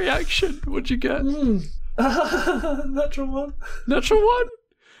that reaction? What'd you get? Natural one. Natural one?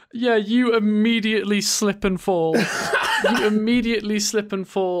 Yeah, you immediately slip and fall. And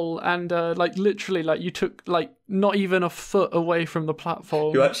literally, you took not even a foot away from the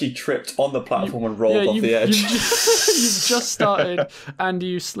platform. You actually tripped on the platform and rolled off the edge. You've just started, and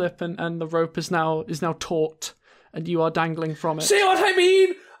you slip, and the rope is now taut, and you are dangling from it. See what I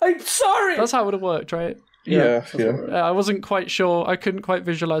mean? I'm sorry. That's how it would have worked, right? Yeah. I wasn't quite sure. I couldn't quite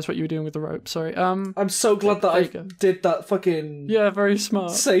visualize what you were doing with the rope. Sorry. I'm so glad that There I you go. did that fucking Yeah, very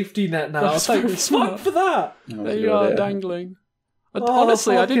smart. safety net now. That's Thank very smart. fuck for that. There you are, dangling. Oh,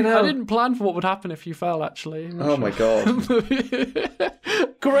 Honestly, I fucking hell. didn't plan for what would happen if you fell. Actually. I'm not Oh my god.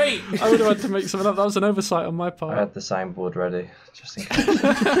 Great. I would have had to make something up. That was an oversight on my I part. had the soundboard ready, just in case. Would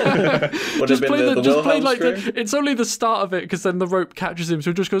have Just been play the just play Wilhelm like scream? it's only the start of it because then the rope catches him, so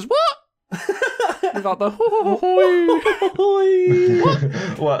he just goes what? Without the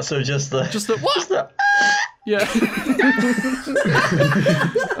What? So just the just the what? just the- Yeah.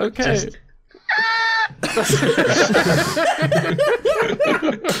 Okay.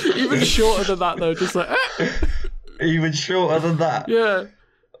 Even shorter than that though, just like even shorter than that. yeah.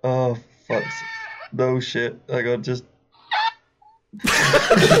 Oh fuck! No shit. I got just.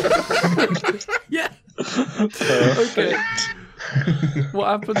 Yeah. Okay. What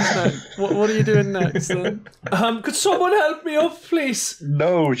happens next? What are you doing next then? Could someone help me up, please?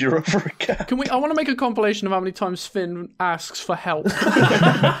 No, you're over a cat. Can we? I want to make a compilation of how many times Finn asks for help.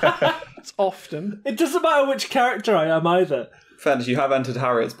 It's often. It doesn't matter which character I am either. Fairness, you have entered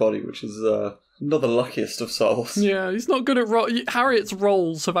Harriet's body, which is not the luckiest of souls. Yeah, he's not good at Harriet's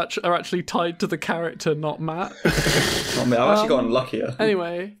roles are actually tied to the character, not Matt. I mean, I've actually gotten luckier.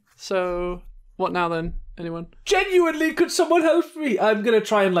 Anyway, so what now then? Anyone? Genuinely, could someone help me? I'm gonna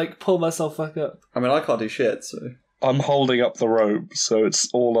try and like pull myself back up. I mean, I can't do shit, so I'm holding up the rope, so it's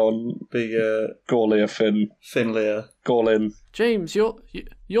all on big Gorlia, Finn, Finlear. Gorlin. James,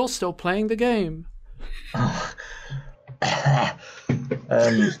 you're still playing the game.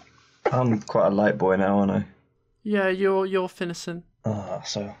 I'm quite a light boy now, aren't I? Yeah, you're Finnison.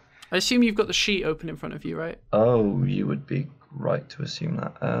 So. I assume you've got the sheet open in front of you, right? Oh, you would be right to assume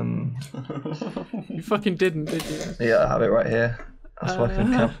that. You fucking didn't, did you? Yeah, I have it right here. That's why I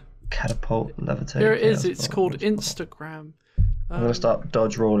can catapult, levitate. Here it Yeah, is. that's It's what called it is. Instagram. I'm gonna start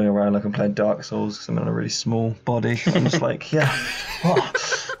dodge rolling around like I'm playing Dark Souls because I'm in a really small body. I'm just like, yeah, oh,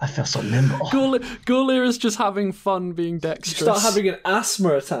 I feel so nimble. Gorlia is just having fun being dexterous. Start having an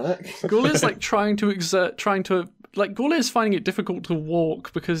asthma attack. Gorlia's like Gorlia is finding it difficult to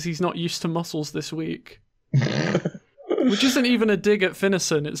walk because he's not used to muscles this week. Which isn't even a dig at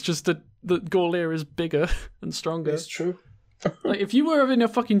Finnison, it's just that Gorlia is bigger and stronger. It's true. Like, if you were in a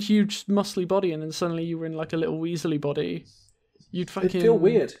fucking huge muscly body and then suddenly you were in like a little weaselly body, you'd fucking It'd feel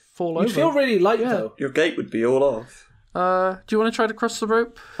weird. fall over. You'd feel really light Yeah. though. Your gait would be all off. Do you want to try to cross the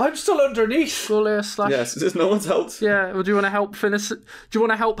rope? I'm still underneath. Gorlia slash... Yes, is no one's helped Yeah, or do you want to help Finnison? Do you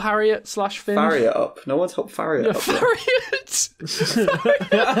want to help Harriet slash Finn? Farriet up. No one's helped Farriet Yeah, up. yet.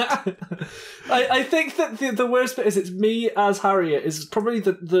 Harriet! I think that the worst bit is it's me as Harriet is probably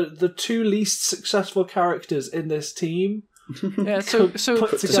the two least successful characters in this team. Yeah, so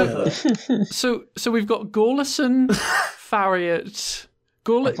Put together. we've got Gorlison, Farriet...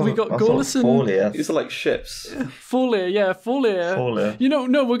 we got Gorlison, Folia. These are like ships. Folia. Folia. You know,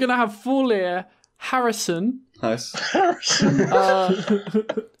 no, we're gonna have Folia, Harrison, Nice.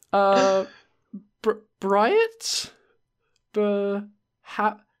 Bryant,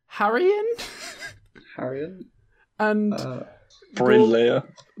 Harrian, Harriet. and Brynleia.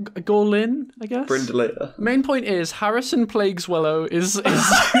 Gorlin, I guess. Brindalea. Main point is Harrison Plagues Willow is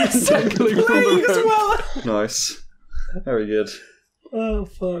dangling from the rope. Nice. Very good. Oh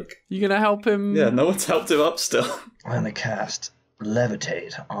fuck. You gonna help him? Yeah, no one's helped him up still. I'm gonna cast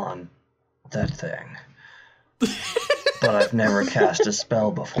levitate on that thing. But I've never cast a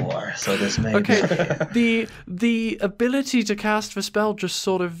spell before, so this may Okay, the ability to cast the spell just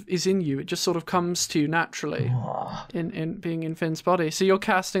sort of is in you. It just sort of comes to you naturally in being in Finn's body. So you're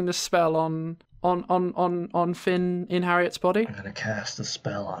casting the spell on Finn in Harriet's body. I'm gonna cast a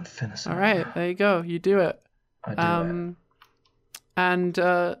spell on Finnison. All right, there you go. You do it. I do it. And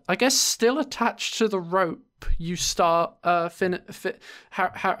I guess still attached to the rope, you start Finn in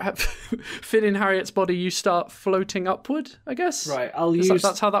Harriet's body. You start floating upward, I guess. Right,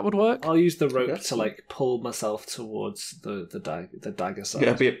 That's how that would work. I'll use the rope to like pull myself towards the dagger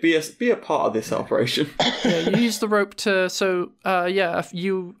side. Yeah, be a part of this operation. Yeah, you use the rope to. So if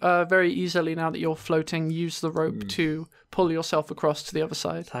you very easily now that you're floating, use the rope to pull yourself across to the other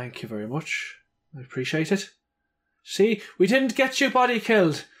side. Thank you very much. I appreciate it. See, we didn't get your body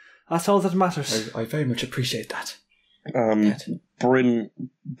killed. That's all that matters. I very much appreciate that.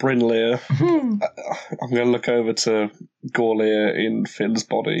 Brynleia. I'm going to look over to Gorlia in Finn's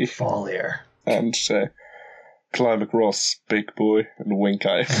body Folia. and say, climb across, big boy, and wink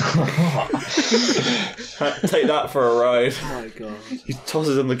at him. Take that for a ride. Oh my god. He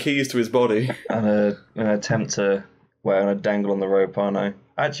tosses him the keys to his body. I'm gonna attempt to. Well, I'm gonna dangle on the rope, aren't I?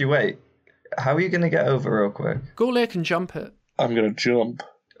 Actually, wait. How are you going to get over real quick? Gorlier can jump it. I'm gonna jump.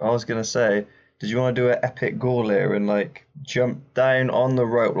 I was going to say, did you want to do an epic Gorlier and, like, jump down on the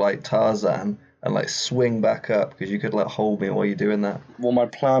rope like Tarzan and, like, swing back up? Because you could, like, hold me while you're doing that. Well, my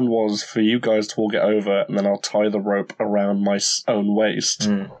plan was for you guys to all get over, and then I'll tie the rope around my own waist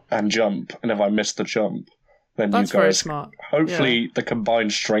and jump. And if I miss the jump, then That's you very guys, smart. hopefully, the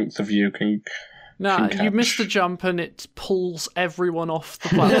combined strength of you can. Nah, can you missed the catch. jump and it pulls everyone off the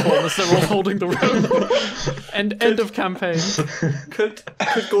platform as they're all holding the rope. End of campaign. Could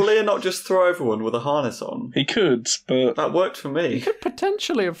Gorlier not just throw everyone with a harness on? He could, but That worked for me. Could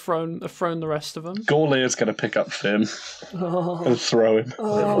potentially have thrown the rest of them. Gorlier's going to pick up Finn Oh, and throw him.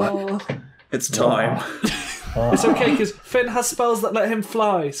 It's time. it's okay because Finn has spells that let him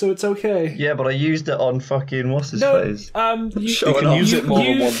fly, so it's okay. Yeah, but I used it on fucking what's his No, face. you You can use it more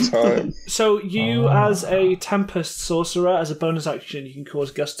than you- one time. So you, as a Tempest sorcerer, as a bonus action, you can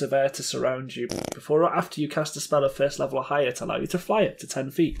cause gusts of air to surround you before or after you cast a spell of first level or higher to allow you to fly up to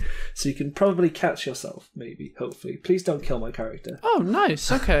 10 feet. So you can probably catch yourself, maybe, hopefully. Please don't kill my character. Oh,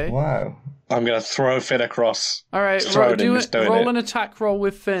 nice. Okay. Wow. I'm going to throw Finn across. All right. Just throw it in, just doing roll it. an attack roll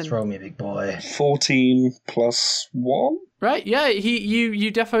with Finn. Throw me, big boy. 14 plus 1 Right? Yeah.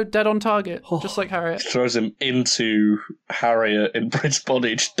 You defo dead on target, just like Harriet. throws him into Harriet in Brid's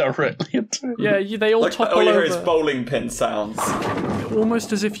body, just directly into him. Yeah. They all Like, topple all you hear is over, bowling pin sounds.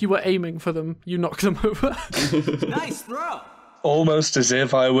 almost as if you were aiming for them. You knock them over. Almost as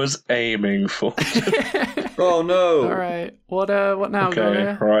if I was aiming for. Oh no! All right. What now, Okay,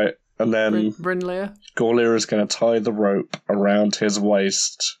 Gorlier? right. And then Brynleer. Gorlier is going to tie the rope around his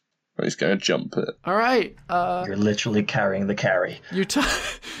waist. And he's going to jump it. All right. You're literally carrying the carry. You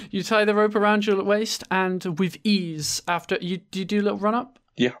tie the rope around your waist, and with ease, after you do a little run up.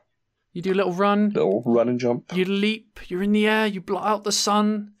 Yeah. You do a little run. Little run and jump. You leap. You're in the air. You blot out the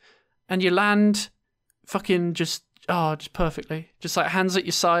sun, and you land. Fucking just perfectly. Just like hands at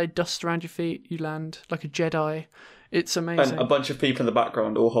your side, dust around your feet. You land like a Jedi. It's amazing. And a bunch of people in the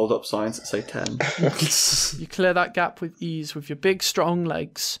background all hold up signs that say 10. You clear that gap with ease with your big, strong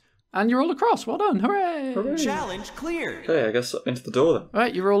legs. And you're all across. Well done. Hooray. Challenge cleared. Okay, I guess into the door then. All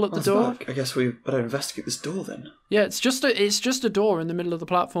right, you roll at the door. Back. I guess we better investigate this door then. Yeah, it's just a door in the middle of the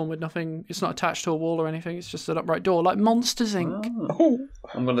platform with nothing. It's not attached to a wall or anything. It's just an upright door, like Monsters Inc.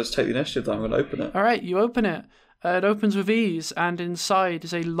 I'm going to take the initiative then. I'm going to open it. All right, you open it. It opens with ease, and inside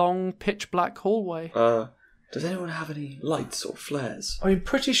is a long, pitch-black hallway. Does anyone have any lights or flares? I'm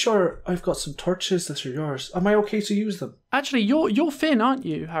pretty sure I've got some torches that are yours. Am I okay to use them? Actually, you're Finn, aren't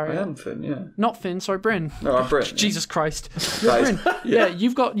you, Harry? I am Finn, yeah. Not Finn, sorry, Bryn. No, I'm Bryn. Jesus Christ. You're Guys, Bryn. Yeah,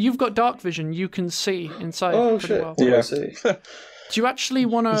 you've got dark vision. You can see inside Oh pretty shit! well. What do Yeah. I see? Do you actually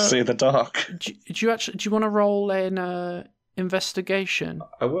want to? See the dark. Do you want to roll an investigation?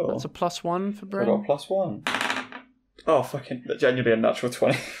 I will. That's a +1 for I Bryn. got +1. Oh fucking! Genuinely a natural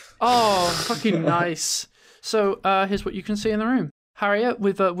 20. Oh, fucking nice. So here's what you can see in the room. Harriet,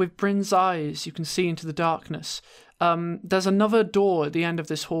 with Bryn's eyes, you can see into the darkness. There's another door at the end of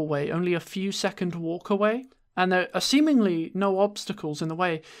this hallway, only a few second walk away, and there are seemingly no obstacles in the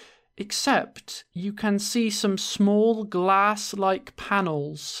way, except you can see some small glass-like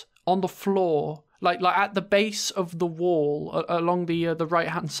panels on the floor, like at the base of the wall, along the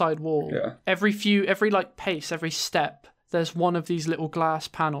right-hand side wall. Yeah. Every like pace, every step, there's one of these little glass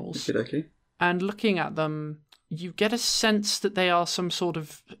panels. Okay. And looking at them, you get a sense that they are some sort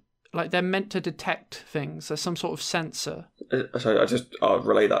of, like they're meant to detect things. There's some sort of sensor. Sorry, I'll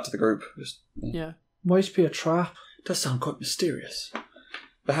relay that to the group. Yeah. Might be a trap. It does sound quite mysterious.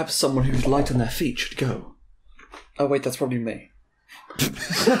 Perhaps someone who's light on their feet should go. Oh wait, that's probably me.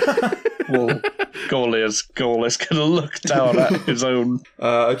 Well, Gorlier's going to look down at his own.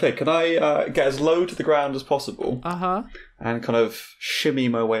 Okay, can I get as low to the ground as possible Uh-huh. and kind of shimmy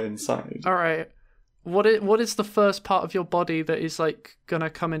my way inside? All right. What is the first part of your body that is like gonna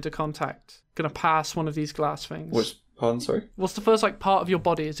come into contact? Gonna pass one of these glass things? Pardon, sorry? What's the first like part of your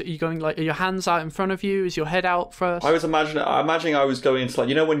body? Are you going like, are your hands out in front of you? Is your head out first? I was imagining I was going into, like,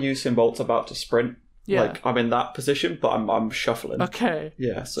 you know when Usain Bolt's about to sprint? Yeah. Like, I'm in that position, but I'm shuffling. Okay.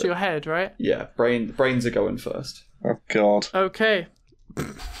 Yeah, So so your head, right? yeah, brains are going first. Oh, God. Okay.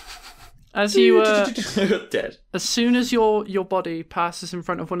 As you Dead. as soon as your body passes in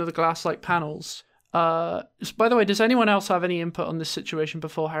front of one of the glass-like panels. By the way, does anyone else have any input on this situation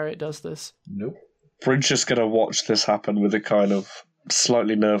before Harriet does this? Nope. Bryn's just going to watch this happen with a kind of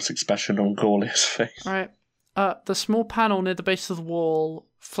slightly nervous expression on Gorlier's face. All right. The small panel near the base of the wall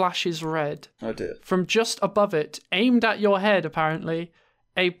flashes red. Oh dear. From just above it, aimed at your head, apparently,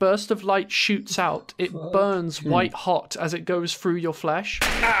 a burst of light shoots out. It burns white hot as it goes through your flesh.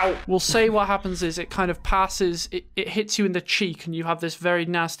 Ow! We'll say what happens is it kind of passes, it hits you in the cheek, and you have this very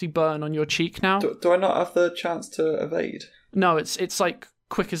nasty burn on your cheek now. Do I not have the chance to evade? No, it's like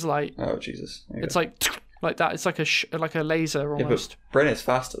quick as light. Oh, Jesus. Okay. It's like that. It's like a laser almost. Yeah, but Bryn is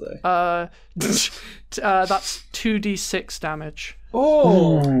faster, though. That's 2d6 damage.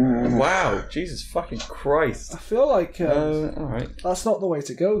 Oh, Wow. Jesus fucking Christ. I feel like Alright. that's not the way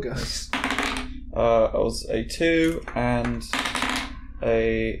to go, guys. It was a 2 and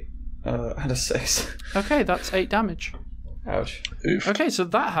a 6. Okay, that's 8 damage. Ouch. Oof. Okay, so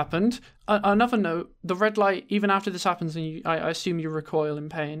that happened. Another note, the red light, even after this happens, and I assume you recoil in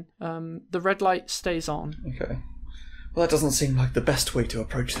pain, the red light stays on. Okay. Well, that doesn't seem like the best way to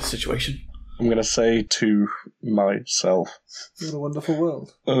approach the situation. I'm going to say to myself, What a wonderful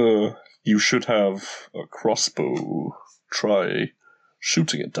world. you should have a crossbow. Try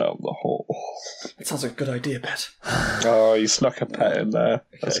shooting it down the hall. That sounds like a good idea, Pet. Oh, you snuck a pet in there.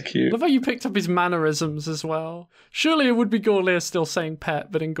 That's Okay. I cute. love how you picked up his mannerisms as well. Surely it would be Gorlier still saying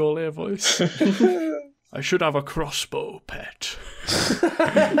pet, but in Gorlier voice. I should have a crossbow, Pet.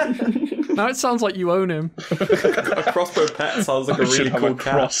 Now it sounds like you own him. A crossbow pet sounds like a I should really have cool a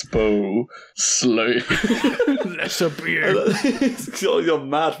cat. crossbow slave. Let's appear. You're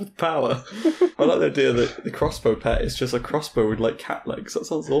mad with power. I like the idea that the crossbow pet is just a crossbow with like cat legs. That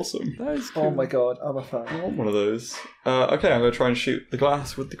sounds awesome. That is cool. Oh my god, I'm a fan. I want one of those. Okay, I'm going to try and shoot the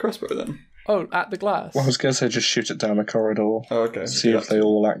glass with the crossbow then. Oh, at the glass. Well, I was going to say just shoot it down the corridor. Oh, okay. See if they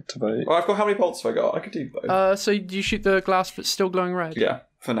all activate. Well, I've got how many bolts have I got? I could do both. So you shoot the glass that's still glowing red? Yeah,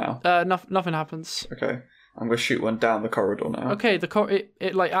 for now. Nothing happens. Okay. I'm going to shoot one down the corridor now. Okay,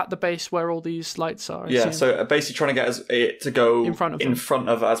 it like at the base where all these lights are. I Yeah, assume. so basically trying to get it to go In front of in them. front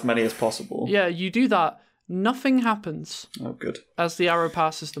of as many as possible. Yeah, you do that. Nothing happens Oh, good. as the arrow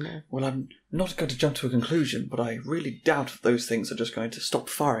passes them all. Well, I'm not going to jump to a conclusion, but I really doubt if those things are just going to stop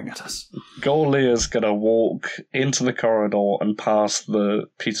firing at us. Gorlier's going to walk into the corridor and past the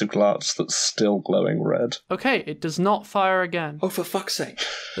piece of glass that's still glowing red. Okay, it does not fire again. Oh, for fuck's sake.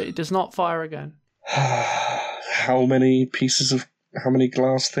 It does not fire again. How many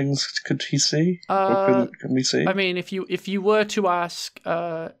glass things could he see? Or can we see? I mean, if you were to ask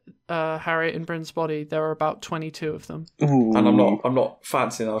Harriet and Bryn's body, there are about 22 of them, Ooh. And I'm not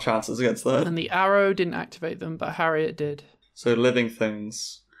fancying our chances against that. and the arrow didn't activate them, but Harriet did. So living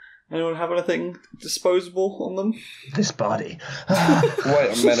things. Anyone have anything disposable on them? This body.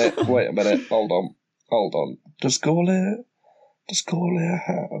 Wait a minute. Hold on. Does Gorlier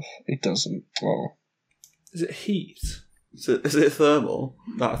have? He doesn't. Oh. Is it heat? Is it thermal?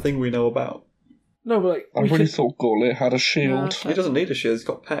 That thing we know about? No, but like... I really thought Gorlier had a shield. He doesn't need a shield, he's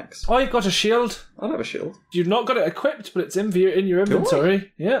got pecs. Oh, you've got a shield. I don't have a shield. You've not got it equipped, but it's in your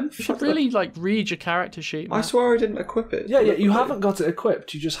inventory. Yeah. You should really read your character sheet. I Matt. swear I didn't equip it. Yeah, you haven't got it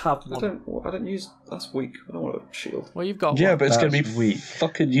equipped, you just have I one. don't use... That's weak. I don't want a shield. Well, you've got Yeah, one. but it's going to That's be weak.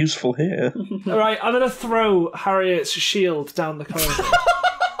 fucking useful here. Alright, I'm going to throw Harriet's shield down the corridor.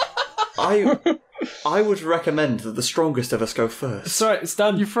 I would recommend that the strongest of us go first. Sorry, it's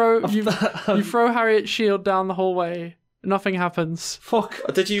done. You throw Harriet's shield down the hallway. Nothing happens. Fuck.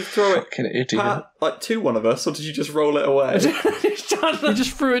 Did you throw it Fucking idiot. to one of us, or did you just roll it away? It's done. You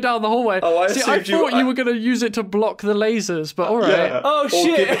just threw it down the hallway. Oh, I See, I assumed you- thought you were going to use it to block the lasers, but alright. Yeah. Oh, Or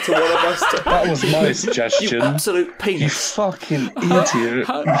shit. give it to one of us. That was my You suggestion. absolute You penis. fucking idiot.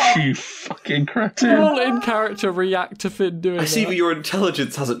 You fucking cretin. All in character react to Finn doing I see that. that your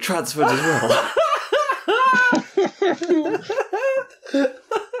intelligence hasn't transferred as well.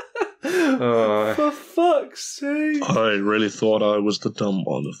 For fuck's sake. I really thought I was the dumb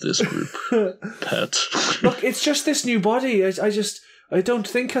one of this group. Pet. Look, it's just this new body. I don't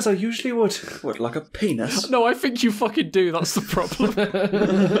think as I usually would. What, like a penis? No, I think you fucking do. That's the problem.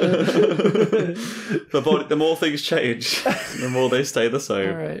 The more things change, the more they stay the same.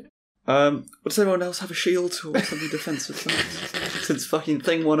 Alright. Does anyone else have a shield or something defensive? Since fucking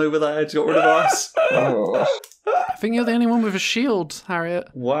thing one over there got rid of us. Oh. I think you're the only one with a shield, Harriet.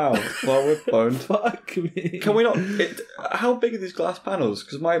 Wow. Well, we're boned. Fuck me. Can we not... how big are these glass panels?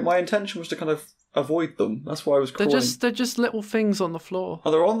 Because my intention was to kind of avoid them. That's why I was They're crawling. just little things on the floor.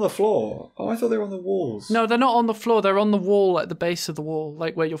 Oh, they're on the floor. Oh, I thought they were on the walls. No, they're not on the floor. They're on the wall at the base of the wall,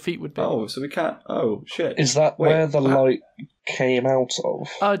 like where your feet would be. Oh, so we can't... Oh, shit. Is that Wait, where the how- light came out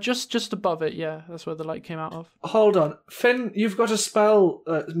of? Just above it, yeah. That's where the light came out of. Hold on. Finn, you've got a spell,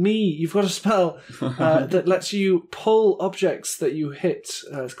 you've got a spell that lets you pull objects that you hit.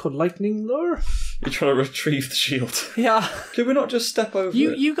 It's called Lightning Lure. You're trying to retrieve the shield. Yeah. Could we not just step over it?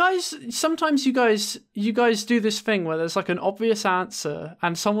 You guys, sometimes you guys do this thing where there's like an obvious answer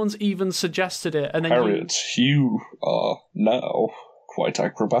and someone's even suggested it, and then Harriet, you are now quite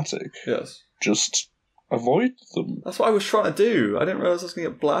acrobatic. Yes. Just avoid them. That's what I was trying to do. I didn't realise I was going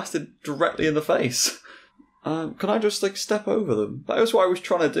to get blasted directly in the face. Can I just, step over them? That was what I was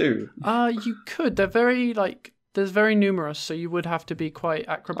trying to do. You could. They're very, there's very numerous, so you would have to be quite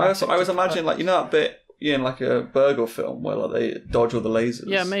acrobatic. I was imagining, that bit in, a burgle film where, they dodge all the lasers.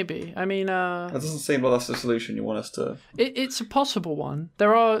 Yeah, maybe. I mean, That doesn't seem like that's the solution you want us to... It's a possible one.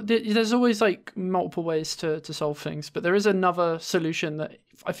 There's always, multiple ways to solve things, but there is another solution that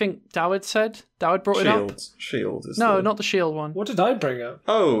I think Dowd said. Dowd brought it up. Shield. Not the shield one. What did I bring up?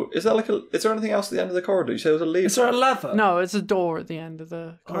 Oh, is there is there anything else at the end of the corridor? You said it was a lever. Is there a lever? No, it's a door at the end of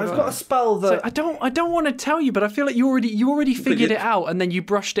the corridor. I've got a spell that... So I don't want to tell you, but I feel like you already figured it out, and then you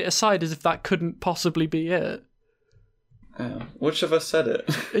brushed it aside as if that couldn't possibly be it. Yeah. Which of us said it?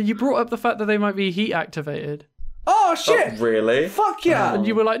 You brought up the fact that they might be heat activated. Oh, shit! Oh, really? Fuck yeah! And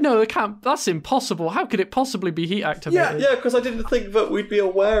you were like, no, it can't. That's impossible. How could it possibly be heat activated? Yeah, because I didn't think that we'd be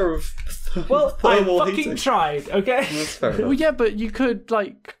aware of Well, I thermal fucking heating. tried, okay? That's fair enough. Well, yeah, but you could,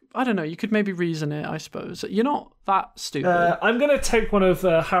 I don't know, you could maybe reason it, I suppose. You're not that stupid. I'm going to take one of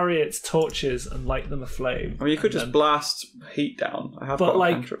Harriet's torches and light them aflame. I mean, you could just blast heat down. I have But got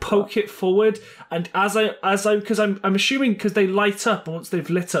a cantrip for poke that. it forward, and because I'm assuming because they light up, and once they've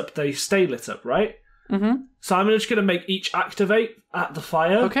lit up, they stay lit up, right? Mm-hmm. So I'm just going to make each activate at the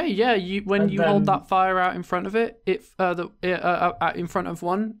fire. Okay, yeah. When And you hold then- that fire out in front of it, in front of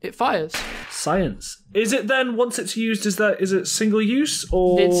one, it fires. Science. Is it then once it's used? Is it single use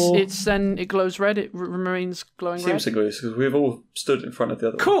or It's then it glows red. It remains glowing red. Seems single use because we've all stood in front of the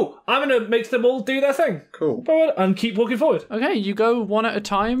other one. cool? I'm going to make them all do their thing. Cool. And keep walking forward. Okay, you go one at a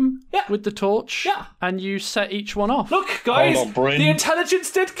time Yeah. with the torch. Yeah. And you set each one off. Look, guys, Hold on, Bryn. the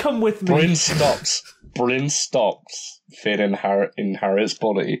intelligence did come with me. Bryn stops Finn in Harriet's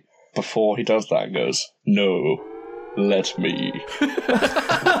body before he does that and goes, "No, let me."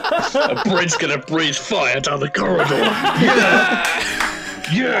 And Bryn's gonna breathe fire down the corridor.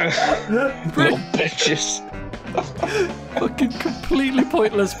 Yeah! Little bitches. Fucking completely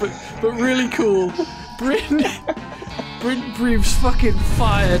pointless, but really cool. Bryn breathes fucking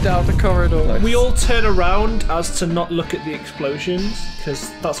fire down the corridor. We all turn around as to not look at the explosions, because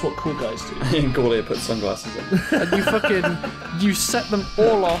that's what cool guys do. And Gaulia put sunglasses on. And you set them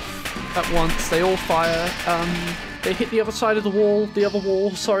all off at once. They all fire. They hit the other side of the other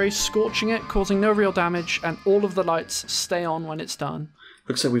wall, scorching it, causing no real damage, and all of the lights stay on when it's done.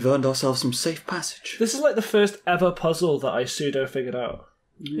 Looks like we've earned ourselves some safe passage. This is like the first ever puzzle that I pseudo figured out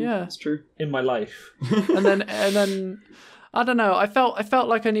Yeah. That's true. in my life. And then I don't know. I felt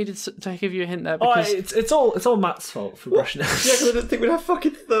like I needed to give you a hint there Oh, because it's all Matt's fault for brushing it. Yeah, because I didn't think we'd have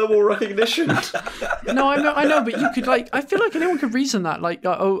fucking thermal recognition. no, I know, but you could I feel like anyone could reason that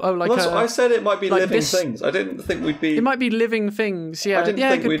I said it might be like living this- things. I didn't think we'd be. it might be living things. Yeah, I didn't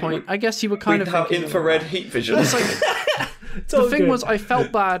yeah, think good we'd- point. I guess you were kind we'd of have thinking infrared heat vision. The thing was, I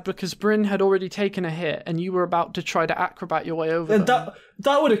felt bad because Bryn had already taken a hit, and you were about to try to acrobat your way over And them.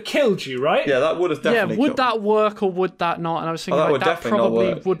 that would have killed you, right? Yeah, that would have definitely. Would killed. that work or would that not? And I was thinking that would that definitely not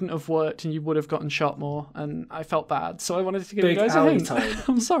probably work. wouldn't have worked, and you would have gotten shot more. And I felt bad, so I wanted to give Big you guys a alley hint. time.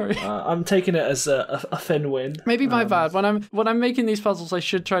 I'm sorry. I'm taking it as a thin win. Maybe my bad. When I'm making these puzzles, I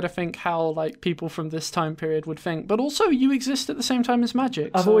should try to think how people from this time period would think. But also, you exist at the same time as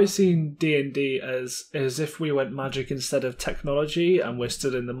magic. I've so- always seen D&D as if we went magic instead of technology, and we're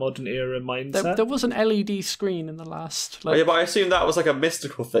still in the modern era mindset. there was an LED screen in the last. Oh, yeah, but I assume that was like a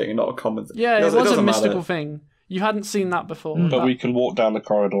mystical thing, not a common thing. Yeah, it was a doesn't mystical matter. thing. You hadn't seen that before. But we can walk down the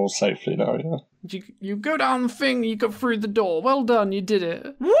corridor safely now, yeah? You go down the thing, you go through the door. Well done, you did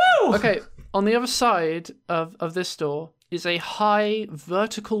it. Woo! Okay, on the other side of this door is a high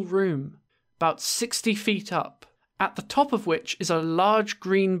vertical room, about 60 feet up, at the top of which is a large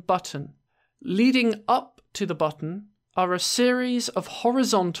green button. Leading up to the button are a series of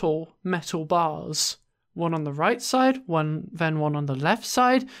horizontal metal bars. One on the right side, then one on the left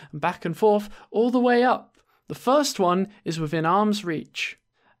side, and back and forth all the way up. The first one is within arm's reach.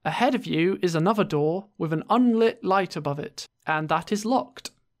 Ahead of you is another door with an unlit light above it, and that is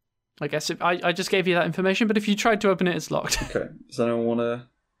locked. I guess I just gave you that information, but if you tried to open it, it's locked. Okay, does anyone want to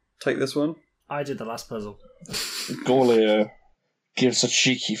take this one? I did the last puzzle. Gaulia gives a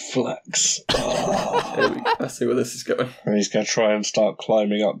cheeky flex. Let's see where this is going. And he's going to try and start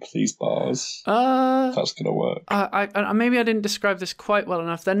climbing up these bars. That's going to work. I maybe I didn't describe this quite well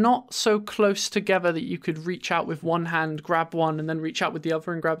enough. They're not so close together that you could reach out with one hand, grab one, and then reach out with the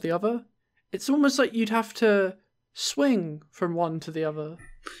other and grab the other. It's almost like you'd have to swing from one to the other.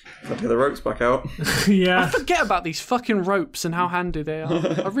 I'll get the ropes back out. Yeah. I forget about these fucking ropes and how handy they are.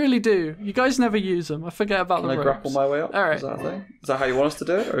 I really do. You guys never use them. I forget about Can the I ropes. grapple my way up? All right. Is that a thing? Is that how you want us to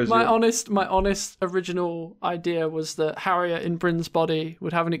do it? Or is My your- honest original idea was that Harriet in Bryn's body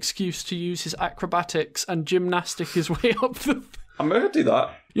would have an excuse to use his acrobatics and gymnastic his way up the... I'm going to do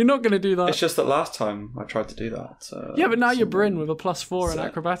that. You're not going to do that. It's just that last time I tried to do that. Yeah, but now you're Bryn with a +4 in So-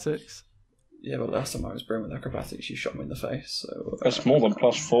 acrobatics. Yeah, but last time I was Bryn with acrobatics, you shot me in the face. So That's more than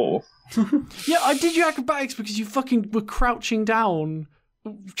 +4. Yeah, I did your acrobatics because you fucking were crouching down,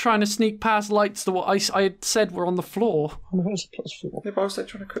 trying to sneak past lights that what I had said were on the floor. Where's +4? Yeah, but I was like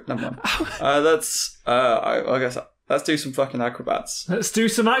trying to quit. Never mind. I guess let's do some fucking acrobats. Let's do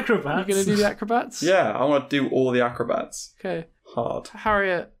some acrobats. You're going to do the acrobats? Yeah, I want to do all the acrobats. Okay. Hard.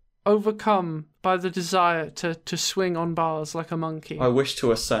 Harriet, overcome by the desire to swing on bars like a monkey. I wish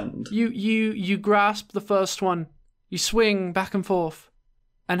to ascend. You grasp the first one. You swing back and forth.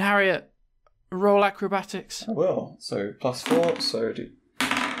 And Harriet, roll acrobatics. I will. So +4. So do.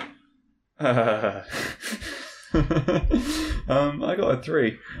 I got a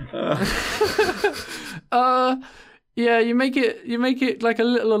 3. Yeah, you make it like a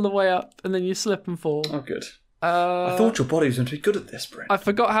little on the way up, and then you slip and fall. Oh, good. I thought your body was going to be good at this, Bryn. I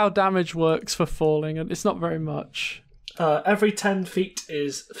forgot how damage works for falling, and it's not very much. Every 10 feet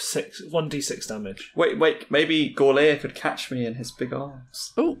is 1d6 damage. Wait. Maybe Gorlair could catch me in his big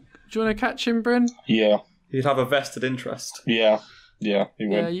arms. Oh, do you want to catch him, Bryn? Yeah. He'd have a vested interest. Yeah, he Yeah,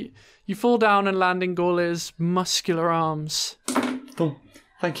 would. you fall down and land in Gorlair's muscular arms. Oh,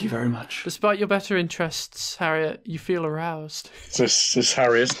 thank you very much. Despite your better interests, Harriet, you feel aroused. This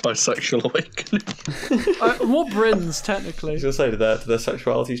Harriet's bisexual awakening. More Bryn's, technically. I was going to say, do their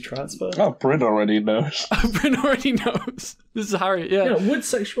sexualities transfer? Oh, Bryn already knows. Bryn already knows. This is Harriet, yeah. Yeah, would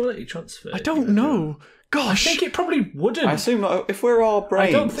sexuality transfer? I don't know. I Gosh. think it probably wouldn't. I assume that if we're our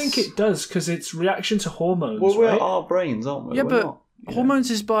brains... I don't think it does, because it's reaction to hormones, Well, we're right? our brains, aren't we? Yeah, We're but not. hormones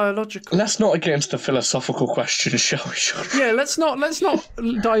is biological. Let's not get into the philosophical question, shall we, Sean? Yeah, let's not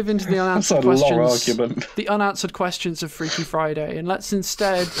dive into the That's a unanswered long questions. argument. The unanswered questions of Freaky Friday, and let's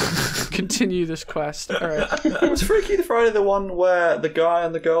instead continue this quest. All right. Was Freaky the Friday the one where the guy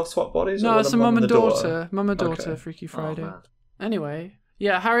and the girl swap bodies? No, or it's the a mum and the daughter. Mum and daughter, Okay. Freaky Oh, Friday. man. Anyway,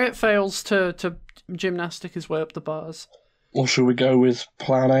 yeah, Harriet fails to gymnastic his way up the bars. Or should we go with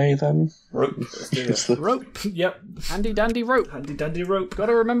plan A then? Rope. Let's do It's this. the- Rope, Yep. handy dandy rope. Handy dandy rope.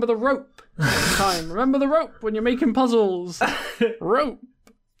 Gotta remember the rope. Time. Remember the rope when you're making puzzles. Rope.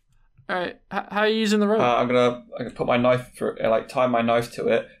 All right, how are you using the rope? I'm gonna put my knife through, tie my knife to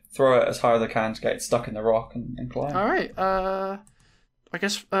it, throw it as high as I can to get it stuck in the rock and climb. All right. I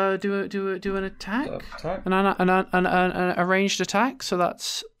guess do an attack. Attack. An arranged attack, so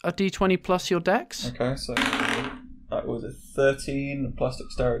that's a d20 plus your dex. Okay, so that was a 13 plus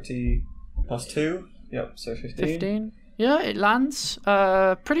dexterity plus 2. Yep, so 15. 15. Yeah, it lands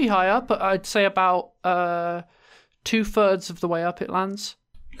pretty high up, but I'd say about 2/3 of the way up it lands.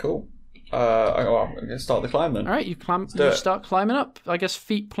 Cool. I'm gonna start the climb then. All right, you do it. start climbing up. I guess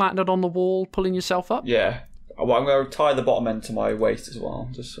feet planted on the wall, pulling yourself up. Yeah. Well, I'm going to tie the bottom end to my waist as well.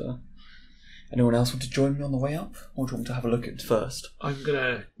 Just anyone else want to join me on the way up, or do you want to have a look at it first? I'm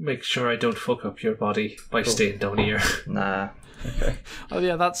gonna make sure I don't fuck up your body by staying down here. Nah. Okay. Oh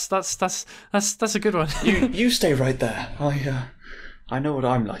yeah, that's a good one. You stay right there. I know what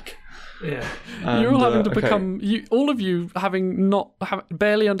I'm like. Yeah. You're all having to okay. become all of you having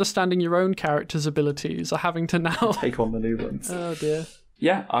barely understanding your own character's abilities are having to now. Take on the new ones. Oh dear.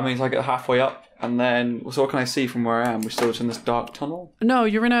 Yeah, I mean, so I get halfway up, and then so what can I see from where I am? We're still in this dark tunnel. No,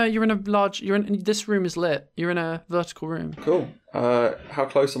 you're in a large. This room is lit. You're in a vertical room. Cool. How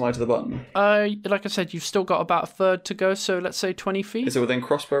close am I to the button? Like I said, you've still got about 1/3 to go. So let's say 20 feet. Is it within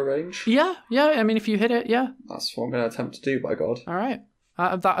crossbow range? Yeah. I mean, if you hit it, yeah. That's what I'm going to attempt to do. By God. All right.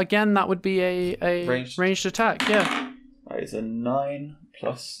 That would be a ranged attack. Yeah. That is a 9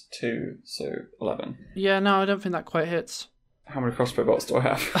 plus 2, so 11. Yeah. No, I don't think that quite hits. How many crossbow bolts do I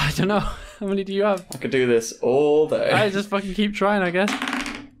have? I don't know. How many do you have? I could do this all day. I just fucking keep trying, I guess.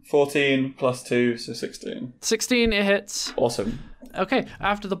 14 plus 2, so 16. 16, it hits. Awesome. Okay,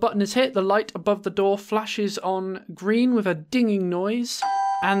 after the button is hit, the light above the door flashes on green with a dinging noise.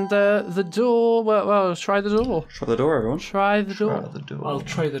 And the door... Well, try the door. Try the door, everyone. Try the door. Out of the door. I'll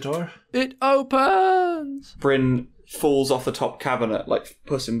try the door. It opens! Bryn falls off the top cabinet like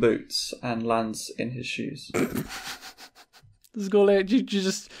Puss in Boots and lands in his shoes. Does Gorley, you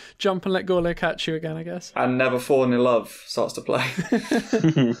just jump and let Gorley catch you again, I guess? And Never Fallen in Love starts to play.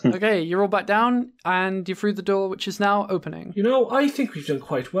 Okay, you're all back down, and you're through the door, which is now opening. You know, I think we've done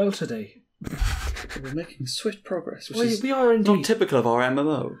quite well today. We're making swift progress, which is We are indeed. not typical of our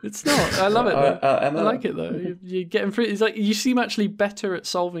MMO. It's not. I love it, though. I MMO. like it, though. You're getting through. It's like you seem actually better at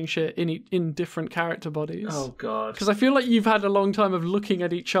solving shit in different character bodies. Oh, God. Because I feel like you've had a long time of looking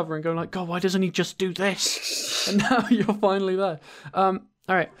at each other and going like, God, why doesn't he just do this? And now you're finally there. All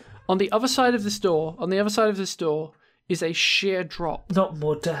right. On the other side of this door, is a sheer drop. Not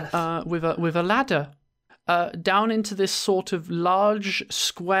more death. With a ladder down into this sort of large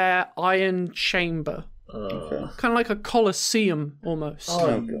square iron chamber. Kind of like a coliseum almost.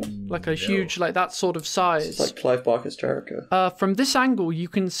 Like a huge, like that sort of size. It's like Clive Barker's Jericho. From this angle, you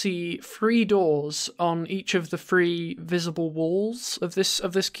can see 3 doors on each of the 3 visible walls of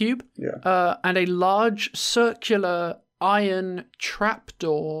this cube. Yeah. And a large circular iron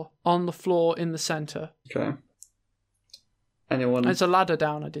trapdoor on the floor in the center. Okay. Anyone? There's a ladder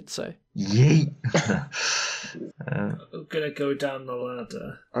down, I did say. Yeet. I'm gonna go down the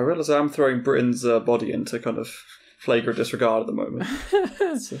ladder. I realise I'm throwing Britain's body into kind of flagrant disregard at the moment.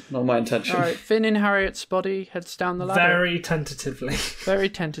 It's not my intention. All right, Finn in Harriet's body heads down the ladder. Very tentatively. Very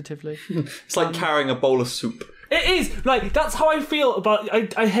tentatively. It's like carrying a bowl of soup. It is like that's how I feel about.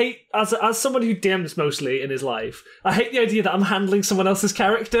 I hate as someone who DMs mostly in his life. I hate the idea that I'm handling someone else's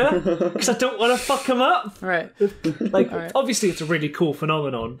character because I don't want to fuck him up. Right. Like obviously it's a really cool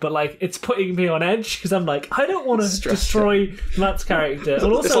phenomenon, but like it's putting me on edge because I'm like I don't want to destroy Matt's character.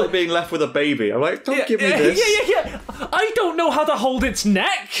 And also, It's like being left with a baby. I'm like, don't give me this. Yeah. I don't know how to hold its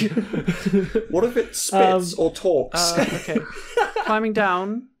neck. What if it spits or talks? Okay. Climbing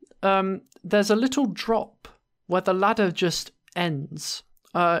down, there's a little drop where the ladder just ends.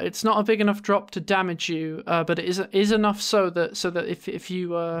 It's not a big enough drop to damage you, but it is enough so that if you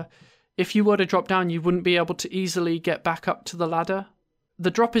were to drop down, you wouldn't be able to easily get back up to the ladder. The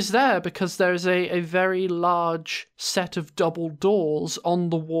drop is there because there's a very large set of double doors on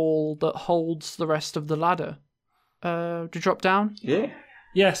the wall that holds the rest of the ladder. Do you drop down? Yeah.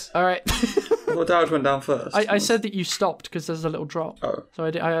 Yes. All right. I thought Dowd went down first. I said that you stopped because there's a little drop. Oh. So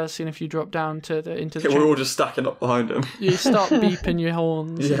I asked if you drop down into the Okay, chamber. we're all just stacking up behind him. You start beeping your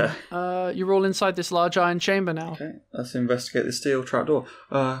horns. Yeah. You're all inside this large iron chamber now. Okay, let's investigate the steel trapdoor.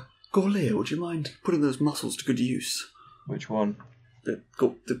 Gorlia, would you mind putting those muscles to good use? Which one? The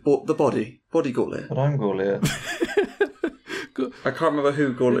body. Body Gorlia. But I'm Gorlia. I can't remember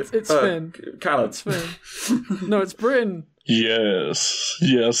who Gorlia... It's Finn. Callum. It's Finn. No, it's Bryn. Yes,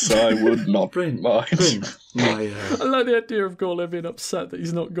 I would not Bryn. mind. Bryn. My, I like the idea of Gorlia being upset that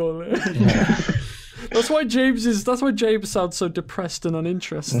he's not Gorlia. That's why James sounds so depressed and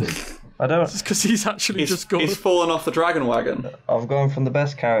uninterested. I don't. It's because he's actually just Gorlia. he's fallen off the dragon wagon. I've gone from the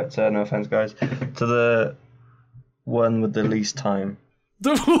best character, no offense, guys, to the one with the least time.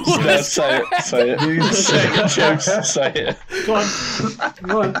 Yeah, say it. Say it, James. Say it.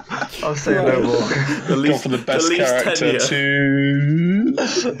 Go on. I'll say no more. Go for the best character to...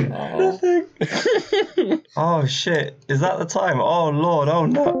 Oh shit! Is that the time? Oh lord! Oh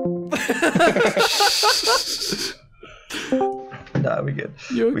no! Nah, we good.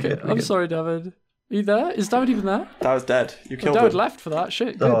 You We okay? good, we I'm good. sorry, David. Are you there? Is David even there? That was dead. You killed David him. left for that.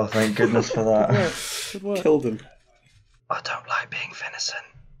 Shit. Good. Oh, thank goodness for that. Good work. Killed him. I don't like being venison.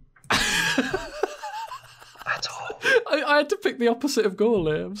 At all. I had to pick the opposite of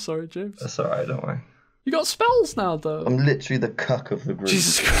Gorlia. I'm sorry, James. That's alright, don't worry. You got spells now, though. I'm literally the cuck of the group.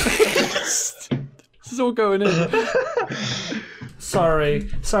 Jesus Christ. This is all going in. Sorry,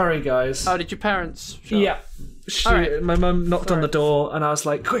 guys. Oh, did your parents show up? Yeah. Shoot. Alright. My mum knocked on the door and I was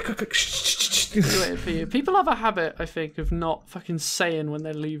like, quick. Waiting for you. People have a habit, I think, of not fucking saying when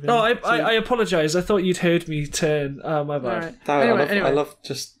they're leaving. Oh, I apologise. I thought you'd heard me turn. Oh, my bad. Alright. Dowd, Anyway. I love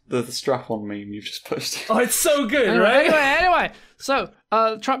just the strap-on meme you've just posted. Oh, it's so good, right? Anyway. So,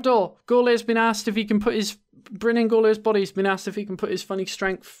 trapdoor. Gorlia's been asked if he can put his... Bryn in Gorlia's body's been asked if he can put his funny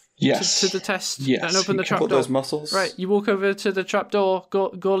strength Yes. to the test Yes, and open the Put trapdoor. those muscles Right, you walk over to the trapdoor,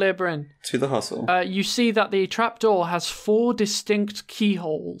 Gorlia, Bryn. to the hustle. You see that the trapdoor has 4 distinct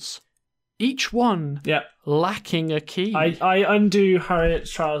keyholes, each one Yeah. lacking a key. I undo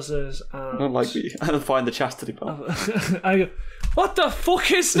Harriet's trousers I and don't like me. I find the chastity belt. I go, what the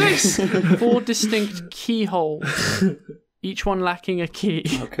fuck is this? 4 distinct keyholes, each one lacking a key.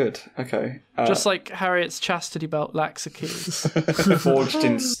 Oh, good. Okay. Just like Harriet's chastity belt lacks a key. forged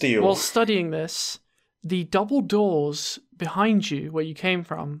in steel. While studying this, the double doors behind you, where you came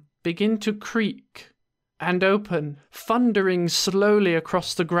from, begin to creak and open, thundering slowly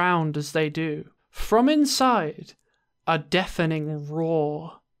across the ground as they do. From inside, a deafening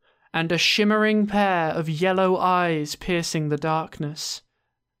roar, and a shimmering pair of yellow eyes piercing the darkness.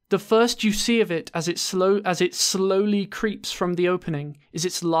 The first you see of it as it slowly creeps from the opening is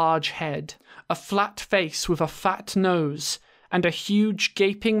its large head, a flat face with a fat nose, and a huge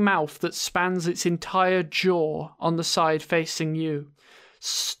gaping mouth that spans its entire jaw on the side facing you,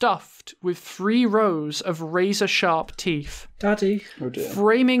 stuffed with 3 rows of razor-sharp teeth. Daddy. Oh dear.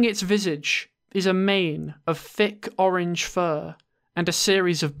 Framing its visage is a mane of thick orange fur and a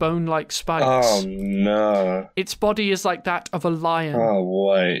series of bone-like spikes. Oh no. Its body is like that of a lion, Oh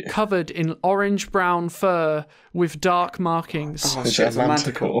wait. covered in orange-brown fur with dark markings. Oh Is shit, it it's a a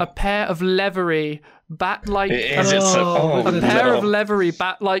manticore? manticore. A pair of leathery, bat-like... Is it so? Oh, a pair of no. leathery,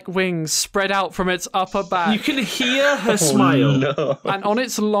 bat-like wings spread out from its upper back. You can hear her smile. No. And on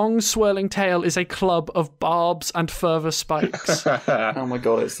its long swirling tail is a club of barbs and further spikes. Oh my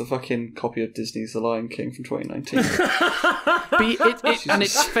god, it's the fucking copy of Disney's The Lion King from 2019. And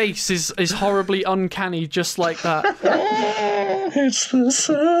its face is horribly uncanny, just like that. It's the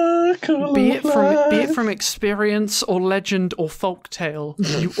circle. Be of life. it from experience or legend or folktale,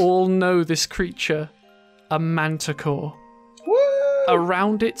 you all know this creature, a manticore.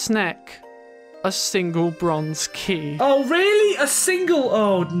 Around its neck, a single bronze key. Oh, really? A single?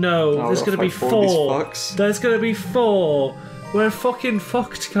 Oh, no. Oh, There's I've going to be got 4 of these 4. fucks. There's going to be 4. We're fucking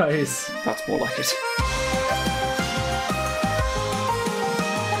fucked, guys. That's more like it.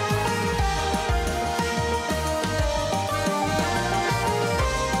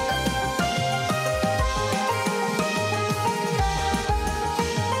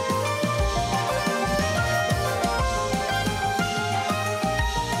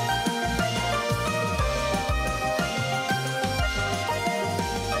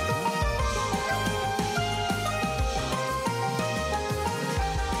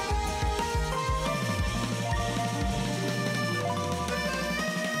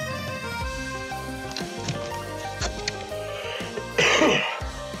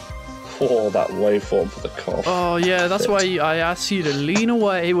 Oh, that waveform for the cough. Oh yeah, that's why I asked you to lean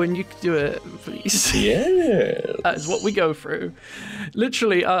away when you do it, please. Yes. That's what we go through.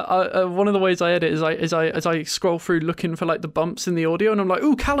 Literally, one of the ways I edit is I scroll through looking for like the bumps in the audio, and I'm like,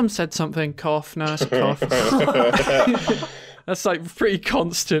 ooh, Callum said something. Cough, no, it's a cough. That's like pretty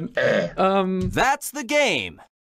constant. That's the game.